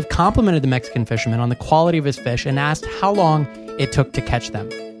executive complimented the Mexican fisherman on the quality of his fish and asked how long it took to catch them.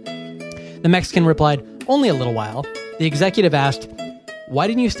 The Mexican replied, "Only a little while." The executive asked, "Why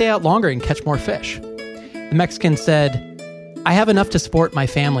didn't you stay out longer and catch more fish?" The Mexican said, "I have enough to support my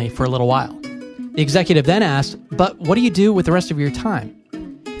family for a little while." The executive then asked, "But what do you do with the rest of your time?"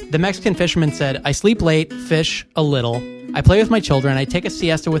 The Mexican fisherman said, "I sleep late, fish a little, I play with my children, I take a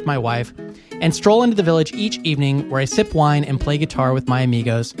siesta with my wife, and stroll into the village each evening where I sip wine and play guitar with my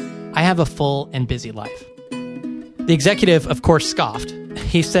amigos. I have a full and busy life." The executive, of course, scoffed.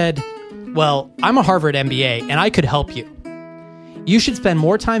 He said, "Well, I'm a Harvard MBA, and I could help you. You should spend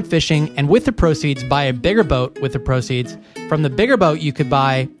more time fishing, and with the proceeds, buy a bigger boat with the proceeds. From the bigger boat, you could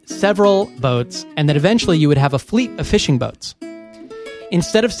buy several boats, and then eventually you would have a fleet of fishing boats.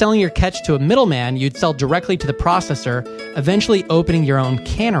 Instead of selling your catch to a middleman, you'd sell directly to the processor, eventually opening your own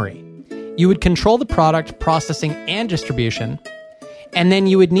cannery. You would control the product, processing, and distribution. And then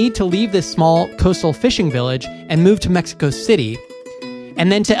you would need to leave this small coastal fishing village and move to Mexico City,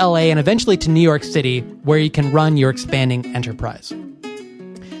 and then to LA and eventually to New York City, where you can run your expanding enterprise."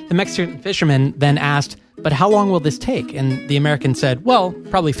 The Mexican fisherman then asked, "But how long will this take?" And the American said, "Well,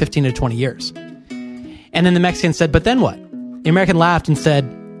 probably 15 to 20 years. And then the Mexican said, "But then what?" The American laughed and said,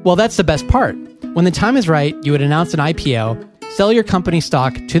 "Well, that's the best part. When the time is right, you would announce an IPO, sell your company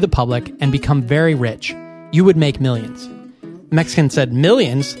stock to the public, and become very rich. You would make millions." The Mexican said,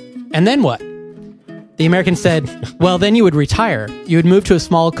 "Millions? And then what?" The American said, "Well, then you would retire. You would move to a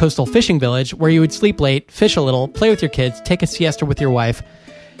small coastal fishing village where you would sleep late, fish a little, play with your kids, take a siesta with your wife,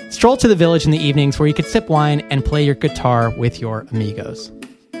 stroll to the village in the evenings where you could sip wine and play your guitar with your amigos."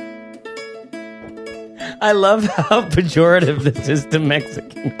 I love how pejorative this is to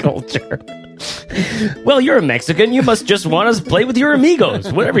Mexican culture. Well, you're a Mexican. You must just want to play with your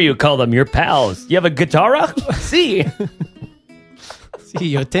amigos, whatever you call them, your pals. You have a guitarra? See.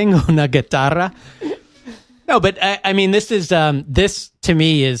 Sí, yo tengo una guitarra. No, but I mean, this is this to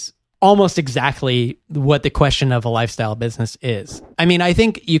me is almost exactly what the question of a lifestyle business is. I mean, I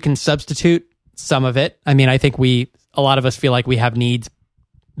think you can substitute some of it. I mean, I think a lot of us feel like we have needs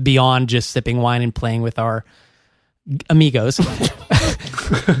beyond just sipping wine and playing with our amigos.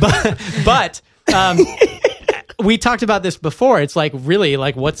 but we talked about this before. It's like, really,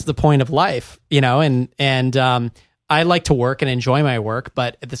 like, what's the point of life? You know, and I like to work and enjoy my work,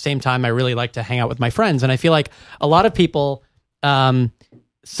 but at the same time, I really like to hang out with my friends. And I feel like a lot of people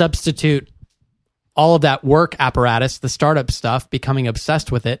substitute all of that work apparatus, the startup stuff, becoming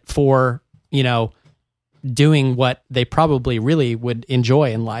obsessed with it for, you know, doing what they probably really would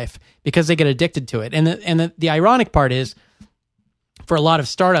enjoy in life because they get addicted to it. And the ironic part is, for a lot of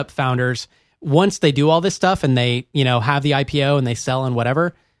startup founders, once they do all this stuff and they, you know, have the IPO and they sell and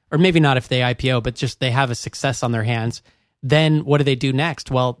whatever, or maybe not if they IPO, but just they have a success on their hands, then what do they do next?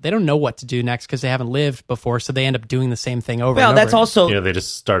 Well, they don't know what to do next because they haven't lived before, so they end up doing the same thing over and over. Well, that's also... Yeah, they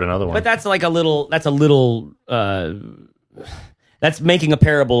just start another one. But that's like a little... That's making a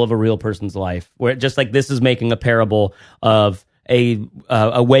parable of a real person's life, where just like this is making a parable of a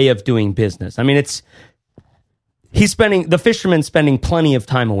way of doing business. I mean, the fisherman's spending plenty of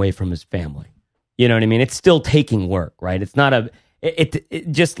time away from his family. You know what I mean? It's still taking work, right? It's not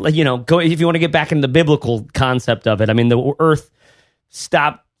it just, you know, go, if you want to get back into the biblical concept of it. I mean, the earth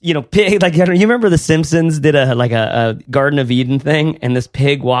stopped, you know, pig, like, you remember The Simpsons did a Garden of Eden thing, and this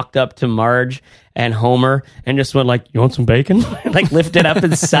pig walked up to Marge and Homer and just went like, "You want some bacon?" Like lifted up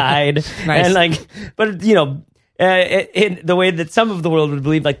his side. Nice. And like, but you know, the way that some of the world would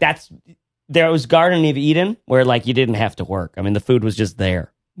believe, like there was Garden of Eden where like you didn't have to work. I mean, the food was just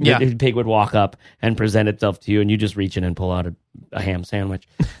there. Yeah. The pig would walk up and present itself to you, and you just reach in and pull out a ham sandwich.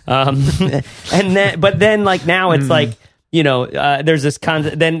 But then like now it's like, you know, there's this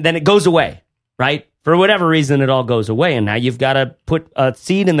then it goes away, right? For whatever reason, it all goes away, and now you've got to put a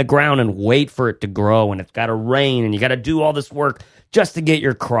seed in the ground and wait for it to grow, and it's got to rain, and you got to do all this work just to get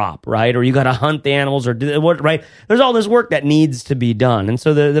your crop, right? Or you got to hunt the animals, or do what, right? There's all this work that needs to be done, and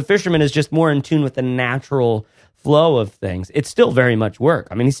so the fisherman is just more in tune with the natural flow of things. It's still very much work.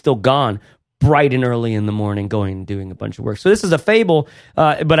 I mean, he's still gone bright and early in the morning, going and doing a bunch of work. So this is a fable,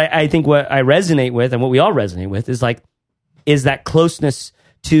 but I think what I resonate with, and what we all resonate with, is that closeness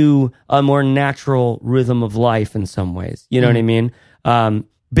to a more natural rhythm of life in some ways. You know what I mean?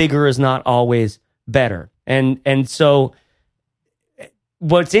 Bigger is not always better. And so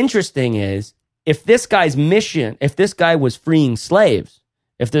what's interesting is, if this guy's mission, if this guy was freeing slaves,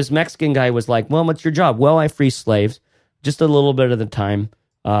 if this Mexican guy was like, "Well, what's your job?" "Well, I free slaves just a little bit of the time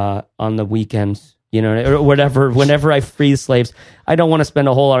on the weekends, you know, or whatever. Whenever I free slaves, I don't want to spend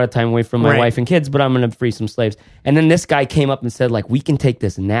a whole lot of time away from my wife and kids, but I'm going to free some slaves." And then this guy came up and said, like, "We can take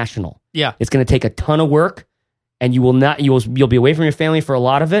this national. Yeah, it's going to take a ton of work, and you'll be away from your family for a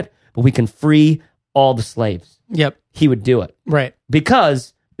lot of it, but we can free all the slaves." Yep, he would do it, right?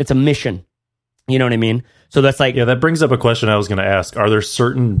 Because it's a mission. You know what I mean? So that's like, yeah, that brings up a question I was going to ask. Are there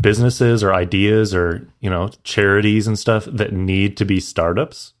certain businesses or ideas or, you know, charities and stuff that need to be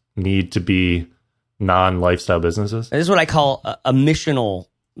startups, need to be non-lifestyle businesses? This is what I call a missional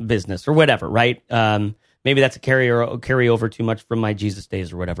business or whatever, right? Maybe that's a carryover too much from my Jesus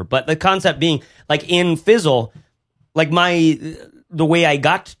days or whatever. But the concept being, like, in Fizzle, like the way I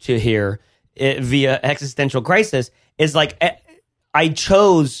got to here via existential crisis is like, I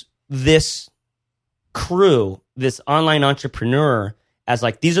chose this crew, this online entrepreneur, as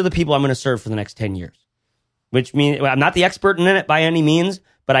like, these are the people I'm going to serve for the next 10 years. Which means I'm not the expert in it by any means,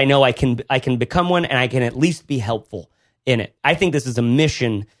 but I know I can become one, and I can at least be helpful in it. I think this is a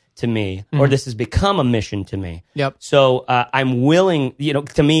mission to me, or this has become a mission to me. Yep. So I'm willing, you know,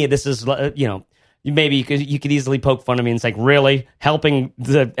 to me, this is, you know, maybe you could easily poke fun of me and it's like, really helping,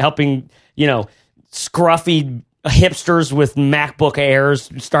 you know, scruffy hipsters with MacBook Airs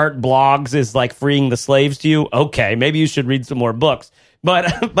start blogs is like freeing the slaves to you. Okay, maybe you should read some more books.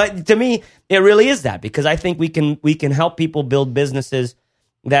 But to me, it really is that, because I think we can help people build businesses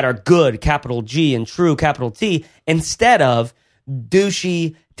that are good, capital G, and true, capital T, instead of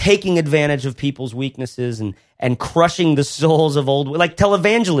douchey, taking advantage of people's weaknesses and crushing the souls of old, like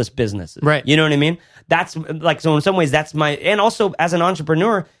televangelist businesses. Right. You know what I mean? That's like, so in some ways, that's and also as an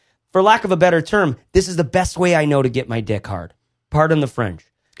entrepreneur, for lack of a better term, this is the best way I know to get my dick hard. Pardon the French.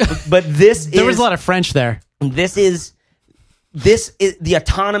 But this there was a lot of French there. This is the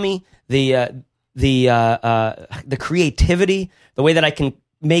autonomy, the creativity, the way that I can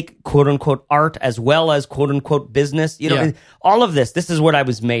make quote unquote art as well as quote unquote business. You know, all of this. This is what I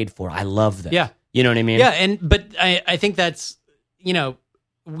was made for. I love this. Yeah. You know what I mean? Yeah, but I think that's, you know,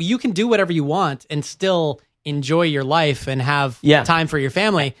 you can do whatever you want and still enjoy your life and have time for your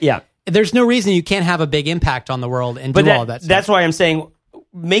family. Yeah. There's no reason you can't have a big impact on the world and do all that stuff. That's why I'm saying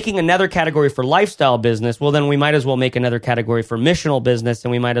making another category for lifestyle business, well, then we might as well make another category for missional business,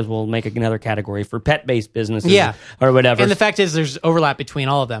 and we might as well make another category for pet-based businesses, Yeah. or whatever. And the fact is, there's overlap between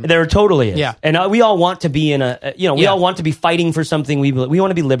all of them. There totally is. Yeah. And we all want to be in a, we all want to be fighting for something. We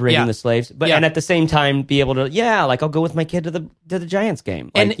want to be liberating Yeah. the slaves, but Yeah. and at the same time be able to, like I'll go with my kid to the Giants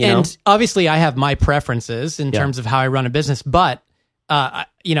game. Like, And obviously, I have my preferences in terms of how I run a business, but I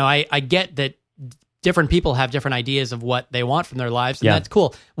get that different people have different ideas of what they want from their lives, and that's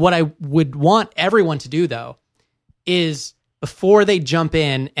cool. What I would want everyone to do, though, is before they jump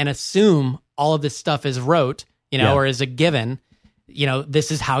in and assume all of this stuff is rote, or is a given,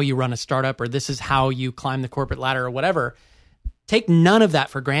 this is how you run a startup, or this is how you climb the corporate ladder, or whatever. Take none of that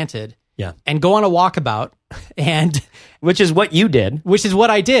for granted, and go on a walkabout, and which is what you did, which is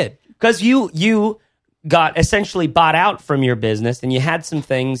what I did, because you got essentially bought out from your business, and you had some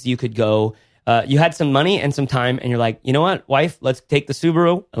things you could go. You had some money and some time, and you're like, you know what, wife, let's take the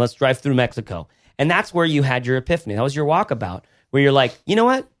Subaru and let's drive through Mexico. And that's where you had your epiphany. That was your walkabout, where you're like, you know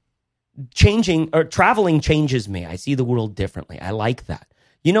what, traveling changes me. I see the world differently. I like that.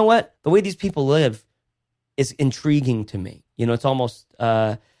 You know what, the way these people live is intriguing to me. It's almost,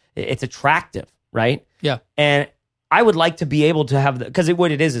 it's attractive, right? Yeah. And I would like to be able to have because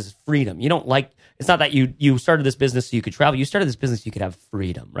what it is freedom. You don't like. It's not that you started this business so you could travel. You started this business so you could have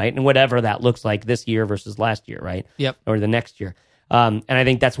freedom, right? And whatever that looks like this year versus last year, right? Yep. Or the next year. And I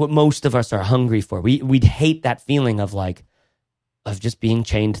think that's what most of us are hungry for. We'd hate that feeling of just being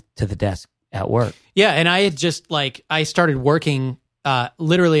chained to the desk at work. Yeah, and I had just I started working.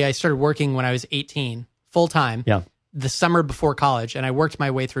 Literally, I started working when I was 18, full time. Yeah. The summer before college, and I worked my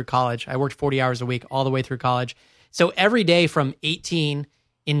way through college. I worked 40 hours a week all the way through college. So every day from 18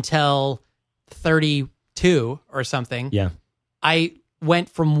 until 32 or something, I went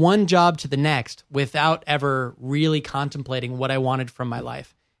from one job to the next without ever really contemplating what I wanted from my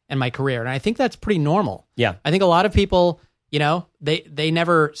life and my career. And I think that's pretty normal. Yeah. I think a lot of people, they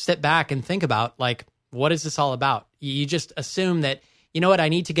never sit back and think about what is this all about? You just assume that, I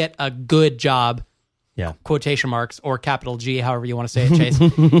need to get a good job, quotation marks or capital G, however you want to say it, Chase,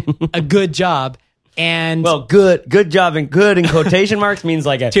 a good job. And good job, and good in quotation marks means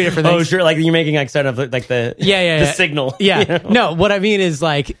like two different things. Oh, sure, like you're making sort of like the signal. Yeah, no, what I mean is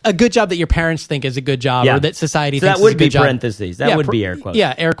a good job that your parents think is a good job, or that society thinks that would is a good be job. parentheses. That would be air quotes.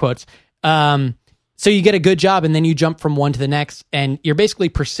 Yeah, air quotes. So you get a good job, and then you jump from one to the next, and you're basically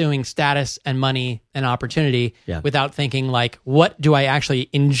pursuing status and money and opportunity without thinking what do I actually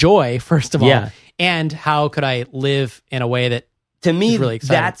enjoy first of all, and how could I live in a way that to me really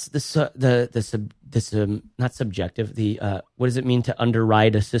exciting. That's not subjective. What does it mean to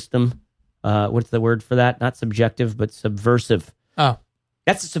underride a system? What's the word for that? Not subjective, but subversive. Oh,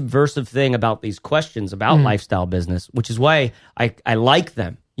 that's a subversive thing about these questions about lifestyle business, which is why I like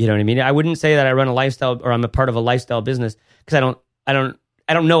them. You know what I mean? I wouldn't say that I run a lifestyle or I'm a part of a lifestyle business because I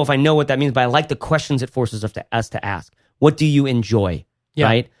don't know if I know what that means, but I like the questions it forces us to ask. What do you enjoy? Yeah.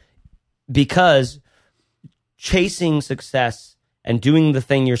 Right? Because chasing success and doing the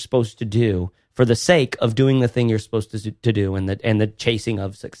thing you're supposed to do for the sake of doing the thing you're supposed to do and the chasing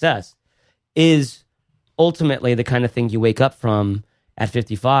of success is ultimately the kind of thing you wake up from at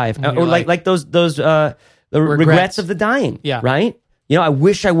 55 or like those the regrets of the dying. Yeah. Right? I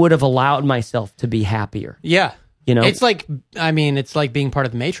wish I would have allowed myself to be happier. Yeah. It's like being part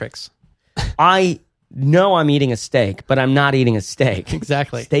of the Matrix. I know I'm eating a steak, but I'm not eating a steak.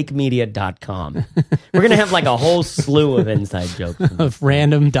 Exactly. Steakmedia.com. We're going to have a whole slew of inside jokes. Of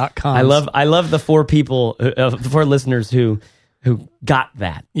random.com. I love the four people, the four listeners who got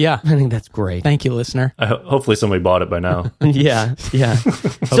that. Yeah. I think that's great. Thank you, listener. Hopefully somebody bought it by now. Yeah.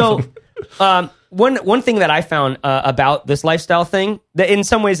 So, one thing that I found about this lifestyle thing, that in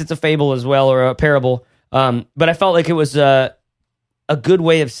some ways it's a fable as well, or a parable, but I felt like it was a good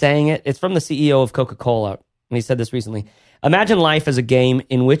way of saying it. It's from the CEO of Coca-Cola, and he said this recently. Imagine life as a game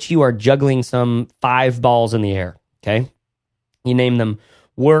in which you are juggling some 5 balls in the air, okay? You name them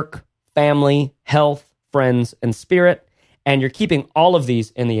work, family, health, friends, and spirit, and you're keeping all of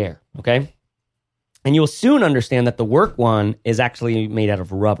these in the air, okay? And you'll soon understand that the work one is actually made out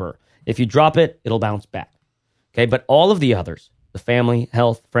of rubber. If you drop it, it'll bounce back. Okay, but all of the others, the family,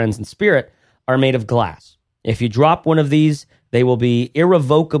 health, friends, and spirit, are made of glass. If you drop one of these, they will be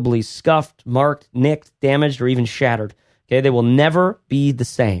irrevocably scuffed, marked, nicked, damaged, or even shattered. Okay, they will never be the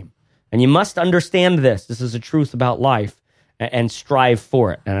same. And you must understand this. This is a truth about life, and strive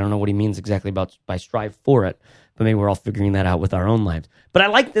for it. And I don't know what he means exactly by strive for it, but maybe we're all figuring that out with our own lives. But I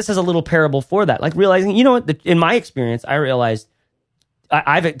like this as a little parable for that. Like realizing, in my experience, I realized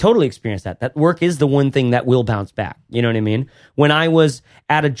I've totally experienced that. That work is the one thing that will bounce back. You know what I mean? When I was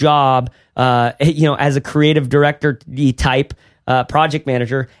at a job, as a creative director type project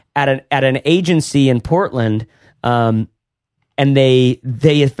manager at an agency in Portland, and they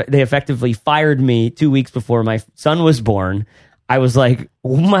effectively fired me 2 weeks before my son was born. I was like,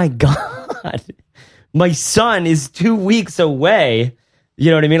 oh my God, my son is 2 weeks away. You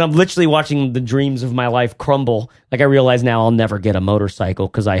know what I mean? I'm literally watching the dreams of my life crumble. Like, I realize now I'll never get a motorcycle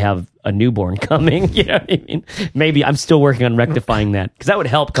because I have a newborn coming. You know what I mean? Maybe I'm still working on rectifying that, because that would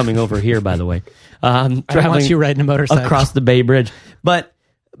help coming over here, by the way. I want you riding a motorcycle across the Bay Bridge. But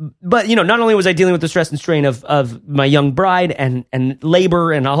not only was I dealing with the stress and strain of my young bride and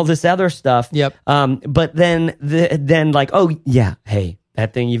labor and all this other stuff. Yep. But then like, oh yeah, hey,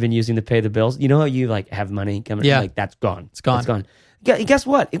 that thing you've been using to pay the bills. You know how you like have money coming? Yeah. Like, that's gone. It's gone. It's gone. Guess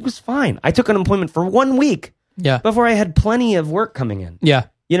what? It was fine. I took unemployment for 1 week. Yeah. Before I had plenty of work coming in. Yeah.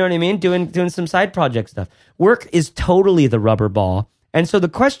 You know what I mean? Doing some side project stuff. Work is totally the rubber ball. And so the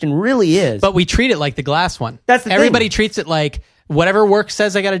question really is... But we treat it like the glass one. That's the Everybody thing. treats it like, whatever work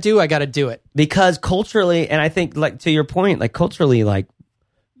says I got to do it. Because culturally, and I think, like, to your point, like, culturally, like,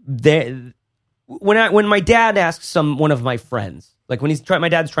 when my dad asks one of my friends, like, when my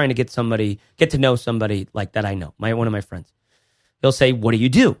dad's trying to get to know somebody like that I know, one of my friends, he'll say, what do you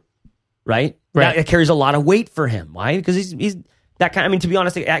do? Right? That carries a lot of weight for him. Why? Because he's that kind. I mean, to be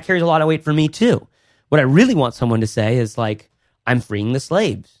honest, that carries a lot of weight for me too. What I really want someone to say is like, I'm freeing the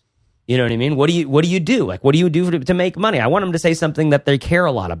slaves. You know what I mean? What do you do? Like, what do you do to make money? I want them to say something that they care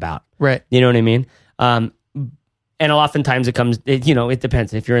a lot about. Right. You know what I mean? And oftentimes it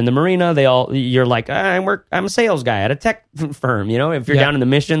depends. If you're in the marina, you're like, I'm a sales guy at a tech firm. You know, if you're down in the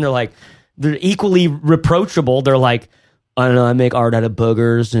mission, they're equally reproachable. They're like, I don't know, I make art out of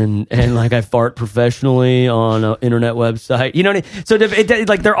boogers and like I fart professionally on an internet website. You know what I mean? So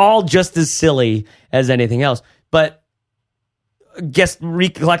like they're all just as silly as anything else. But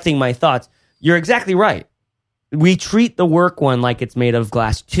recollecting my thoughts, you're exactly right. We treat the work one like it's made of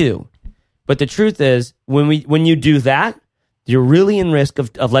glass too. But the truth is, when you do that, you're really in risk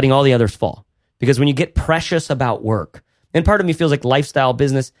of letting all the others fall. Because when you get precious about work, and part of me feels like lifestyle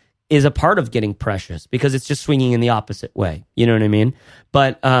business is a part of getting precious because it's just swinging in the opposite way. You know what I mean?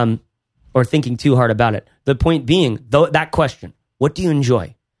 But, or thinking too hard about it. The point being, that question, what do you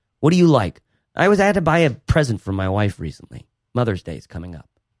enjoy? What do you like? I had to buy a present for my wife recently. Mother's Day is coming up.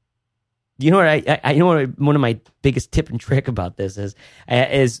 You know what? One of my biggest tip and trick about this is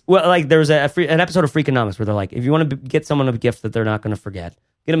like there's an episode of Freakonomics where they're like, if you want to get someone a gift that they're not going to forget,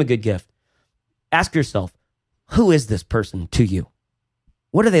 get them a good gift. Ask yourself, who is this person to you?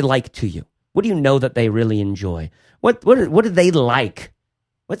 What do they like to you? What do you know that they really enjoy? What do they like?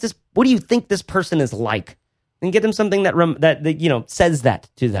 What do you think this person is like? And get them something that says that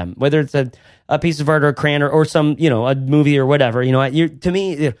to them, whether it's a piece of art or a crayon or some a movie or whatever. To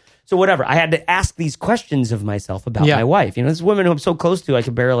me, so whatever. I had to ask these questions of myself about my wife. This woman who I'm so close to, I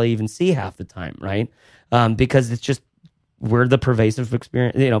could barely even see half the time, right? Because it's just we're the pervasive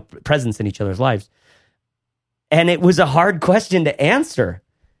experience, presence in each other's lives. And it was a hard question to answer.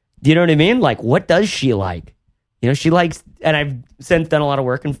 Do you know what I mean? Like, what does she like? She likes, and I've since done a lot of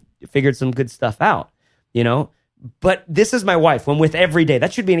work and figured some good stuff out, But this is my wife. When with every day,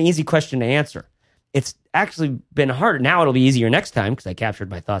 that should be an easy question to answer. It's actually been harder. Now it'll be easier next time because I captured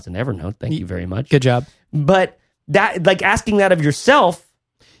my thoughts in Evernote. Thank you very much. Good job. But that, like asking that of yourself,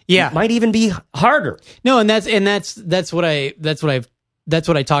 might even be harder. No, and that's what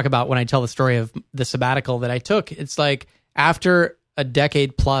I talk about when I tell the story of the sabbatical that I took. It's like after a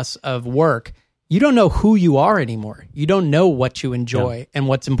decade plus of work, you don't know who you are anymore. You don't know what you enjoy and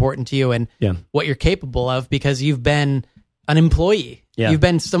what's important to you and what you're capable of because you've been an employee. Yeah. You've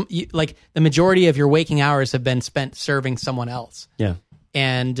been like the majority of your waking hours have been spent serving someone else. Yeah.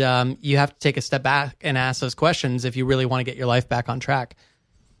 And you have to take a step back and ask those questions if you really want to get your life back on track.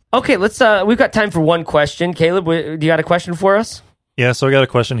 Okay, we've got time for one question. Caleb, do you got a question for us? Yeah, so I got a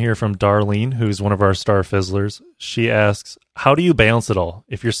question here from Darlene, who's one of our star fizzlers. She asks, how do you balance it all?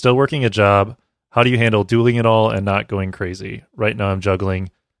 If you're still working a job, how do you handle doing it all and not going crazy? Right now I'm juggling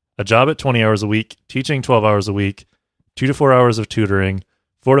a job at 20 hours a week, teaching 12 hours a week, 2 to 4 hours of tutoring,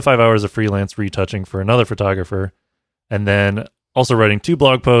 4 to 5 hours of freelance retouching for another photographer, and then also writing 2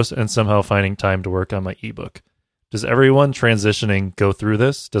 blog posts and somehow finding time to work on my ebook. Does everyone transitioning go through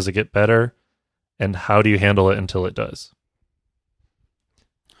this? Does it get better? And how do you handle it until it does?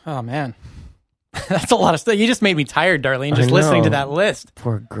 Oh, man. That's a lot of stuff. You just made me tired, Darlene, just listening to that list.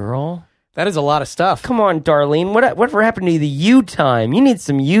 Poor girl. That is a lot of stuff. Come on, Darlene. Whatever happened to the you time? You need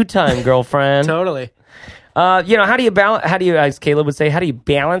some you time, girlfriend. Totally. How do you balance? How do you, as Caleb would say, how do you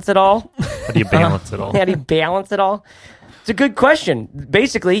balance it all? How do you balance it all? How do you balance it all? It's a good question.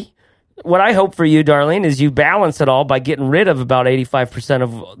 Basically, what I hope for you, Darlene, is you balance it all by getting rid of about 85%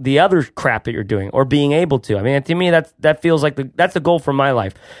 of the other crap that you're doing, or being able to. I mean, to me, that feels like that's the goal for my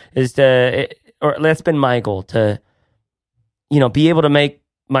life, or that's been my goal to, be able to make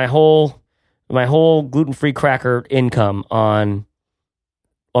my whole gluten-free cracker income on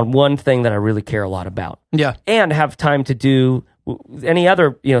one thing that I really care a lot about. Yeah. And have time to do any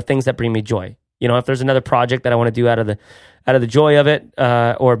other, things that bring me joy. If there's another project that I want to do out of the joy of it,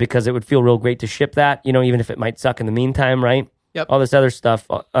 or because it would feel real great to ship that, even if it might suck in the meantime, right? Yep. All this other stuff.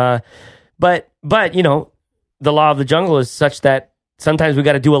 But the law of the jungle is such that sometimes we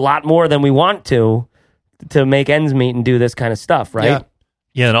got to do a lot more than we want to make ends meet and do this kind of stuff, right? Yeah.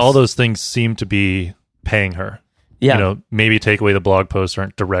 Yeah, and all those things seem to be paying her. Yeah. Maybe take away the blog posts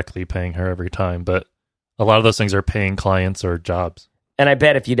aren't directly paying her every time, but a lot of those things are paying clients or jobs. And I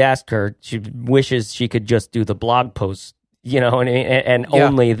bet if you'd ask her, she wishes she could just do the blog posts, and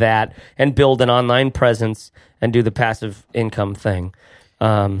only that, and build an online presence and do the passive income thing.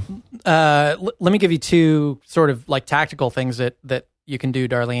 Let me give you two sort of like tactical things that you can do,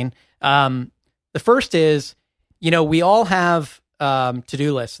 Darlene. The first is, we all have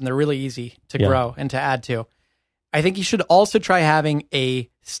to-do lists, and they're really easy to grow and to add to. I think you should also try having a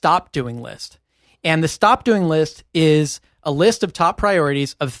stop doing list. And the stop doing list is a list of top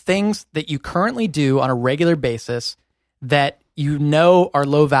priorities of things that you currently do on a regular basis that are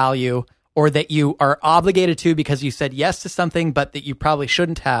low value, or that you are obligated to because you said yes to something, but that you probably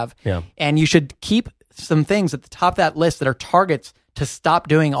shouldn't have. Yeah. And you should keep some things at the top of that list that are targets to stop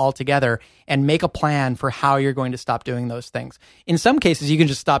doing altogether, and make a plan for how you're going to stop doing those things. In some cases, you can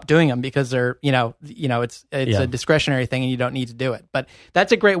just stop doing them because they're, it's a discretionary thing and you don't need to do it. But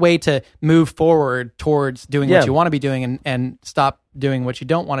that's a great way to move forward towards doing what you want to be doing, and stop doing what you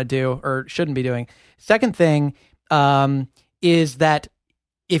don't want to do or shouldn't be doing. Second thing is that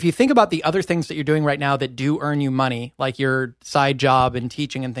if you think about the other things that you're doing right now that do earn you money, like your side job and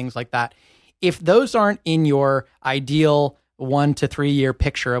teaching and things like that, if those aren't in your ideal 1 to 3 year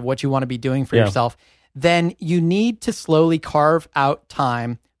picture of what you want to be doing for yourself, then you need to slowly carve out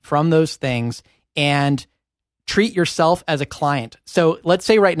time from those things and treat yourself as a client. So let's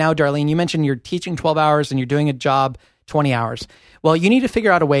say right now, Darlene, you mentioned you're teaching 12 hours and you're doing a job 20 hours. Well, you need to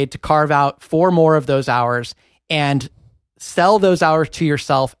figure out a way to carve out 4 more of those hours and sell those hours to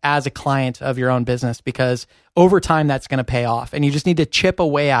yourself as a client of your own business, because over time that's going to pay off. And you just need to chip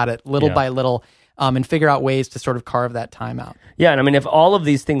away at it little by little, and figure out ways to sort of carve that time out. Yeah, and I mean, if all of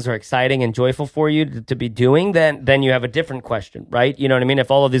these things are exciting and joyful for you to be doing, then you have a different question, right? You know what I mean?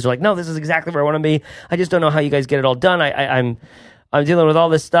 If all of these are like, no, this is exactly where I want to be, I just don't know how you guys get it all done. I'm dealing with all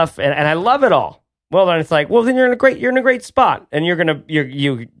this stuff, and I love it all. Well, then it's like, well, then you're in a great spot, and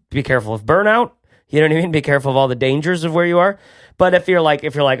you be careful of burnout. You know what I mean? Be careful of all the dangers of where you are. But if you're like,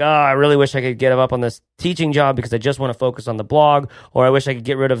 oh, I really wish I could get up on this teaching job because I just want to focus on the blog, or I wish I could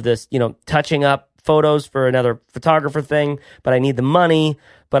get rid of this, touching up photos for another photographer thing, but I need the money,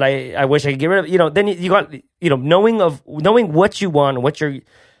 but I wish I could get rid of, then you got, knowing what you want,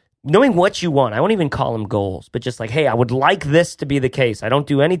 knowing what you want. I won't even call them goals, but just like, hey, I would like this to be the case. I don't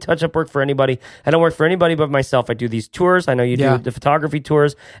do any touch-up work for anybody. I don't work for anybody but myself. I do these tours. I know you do the photography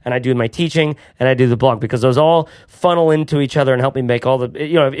tours, and I do my teaching, and I do the blog, because those all funnel into each other and help me make all the,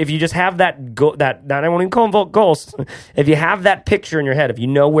 if you just have that, I won't even call them goals. If you have that picture in your head, if you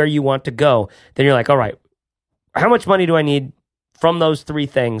know where you want to go, then you're like, all right, how much money do I need from those 3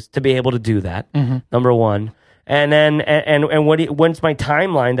 things to be able to do that? Mm-hmm. Number one. And then, when's my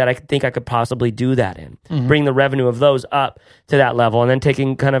timeline that I think I could possibly do that in? Mm-hmm. Bring the revenue of those up to that level, and then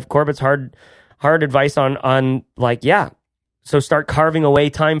taking kind of Corbett's hard advice on like, so start carving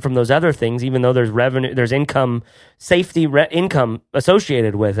away time from those other things, even though there's revenue, there's income, income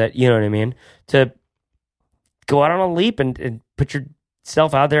associated with it. You know what I mean? To go out on a leap and put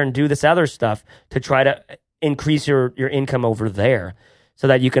yourself out there and do this other stuff to try to increase your income over there, so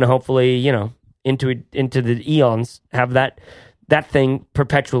that you can hopefully, into the eons, have that thing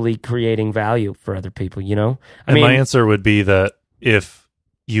perpetually creating value for other people, I mean, my answer would be that if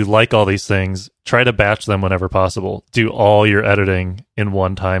you like all these things, try to batch them whenever possible. Do all your editing in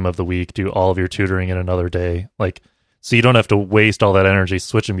one time of the week, do all of your tutoring in another day. So you don't have to waste all that energy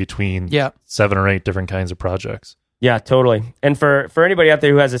switching between 7 or 8 different kinds of projects. Yeah, totally. And for anybody out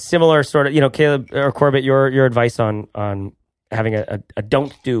there who has a similar sort of, Caleb or Corbett, your advice on having a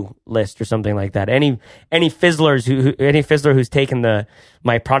don't do list or something like that. Any fizzler who's taken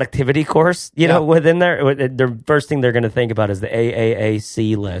my productivity course, within there, the first thing they're going to think about is the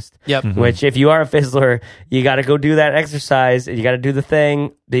AAAC list. Yep. Mm-hmm. Which, if you are a fizzler, you got to go do that exercise. You got to do the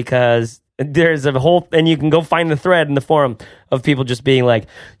thing, because there's a whole, and you can go find the thread in the forum of people just being like,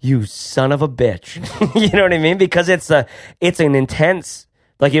 "You son of a bitch," you know what I mean? Because it's an intense,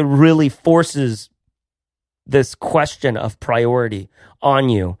 like, it really forces this question of priority on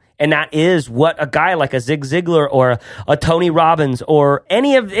you. And that is what a guy like a Zig Ziglar or a Tony Robbins or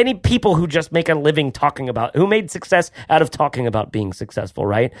any people who just make a living talking about, who made success out of talking about being successful,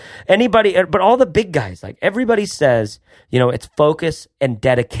 right? Anybody, but all the big guys, like, everybody says, it's focus and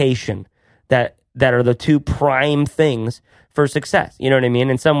dedication that are the two prime things for success. You know what I mean?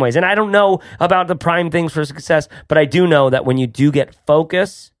 In some ways. And I don't know about the prime things for success, but I do know that when you do get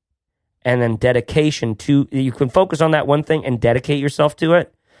focus and then dedication to, you can focus on that one thing and dedicate yourself to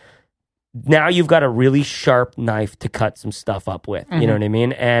it. Now you've got a really sharp knife to cut some stuff up with. You know what I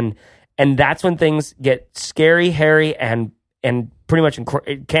mean? And that's when things get scary, hairy, and pretty much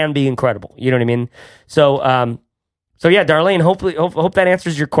it can be incredible. You know what I mean? So yeah, Darlene, hope that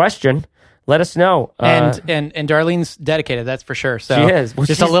answers your question. Let us know. And Darlene's dedicated, that's for sure. So she is. Well,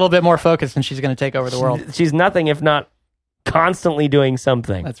 just a little bit more focused, and she's going to take over the world. She's nothing if not constantly doing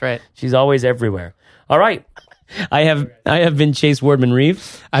something. That's right. She's always everywhere. All right. I have been Chase Wardman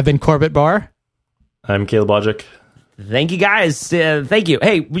Reeves. I've been Corbett Barr. I'm Caleb Wojcik. Thank you, guys. Thank you.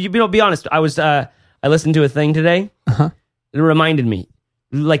 Hey, be honest. I listened to a thing today. Uh-huh. It reminded me,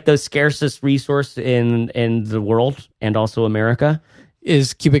 like, the scarcest resource in the world and also America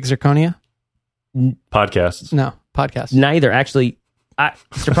is cubic zirconia. Podcasts. No, podcast. Neither, actually.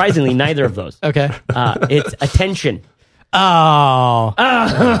 Surprisingly, neither of those. Okay. It's attention. Oh.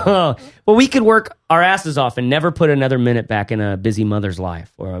 Well, we could work our asses off and never put another minute back in a busy mother's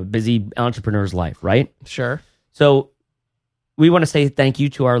life or a busy entrepreneur's life, right? Sure. So we want to say thank you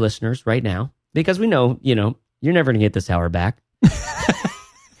to our listeners right now, because we know, you're never going to get this hour back.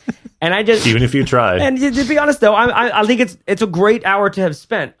 And even if you try. And to be honest, though, I think it's a great hour to have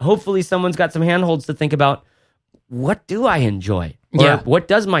spent. Hopefully someone's got some handholds to think about, what do I enjoy? Or what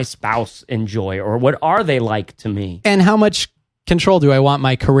does my spouse enjoy? Or what are they like to me? And how much control do I want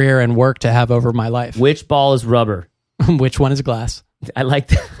my career and work to have over my life? Which ball is rubber? Which one is glass? I like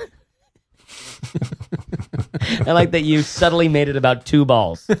that. I like that you subtly made it about two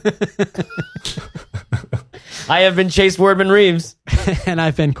balls. I have been Chase Wardman Reeves. And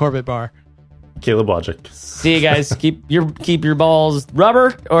I've been Corbett Barr. Caleb Wojcik. See you guys. Keep your balls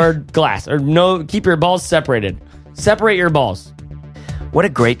rubber or glass, or no, keep your balls separated. Separate your balls. What a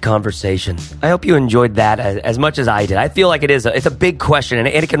great conversation. I hope you enjoyed that as much as I did. I feel like it's a big question, and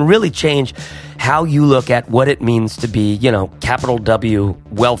it can really change how you look at what it means to be, capital W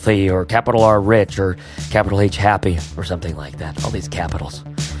wealthy, or capital R rich, or capital H happy, or something like that. All these capitals.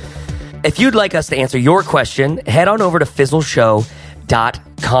 If you'd like us to answer your question, head on over to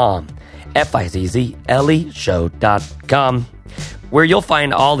fizzleshow.com. FIZZLE show.com, where you'll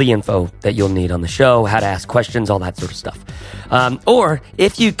find all the info that you'll need on the show, how to ask questions, all that sort of stuff. Or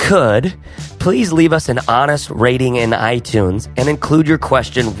if you could, please leave us an honest rating in iTunes and include your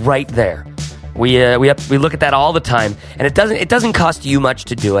question right there. We look at that all the time, and it doesn't cost you much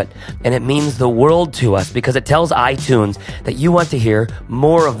to do it, and it means the world to us, because it tells iTunes that you want to hear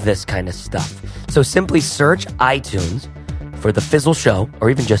more of this kind of stuff. So simply search iTunes for The Fizzle Show, or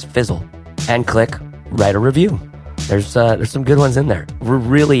even just Fizzle, and click write a review. There's some good ones in there. We're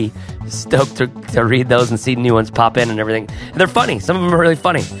really stoked to read those and see new ones pop in and everything. And they're funny. Some of them are really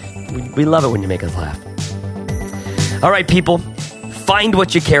funny. We love it when you make us laugh. All right, people, find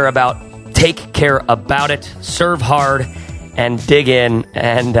what you care about. Take care about it. Serve hard and dig in.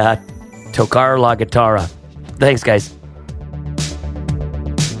 And tocar la guitarra. Thanks, guys.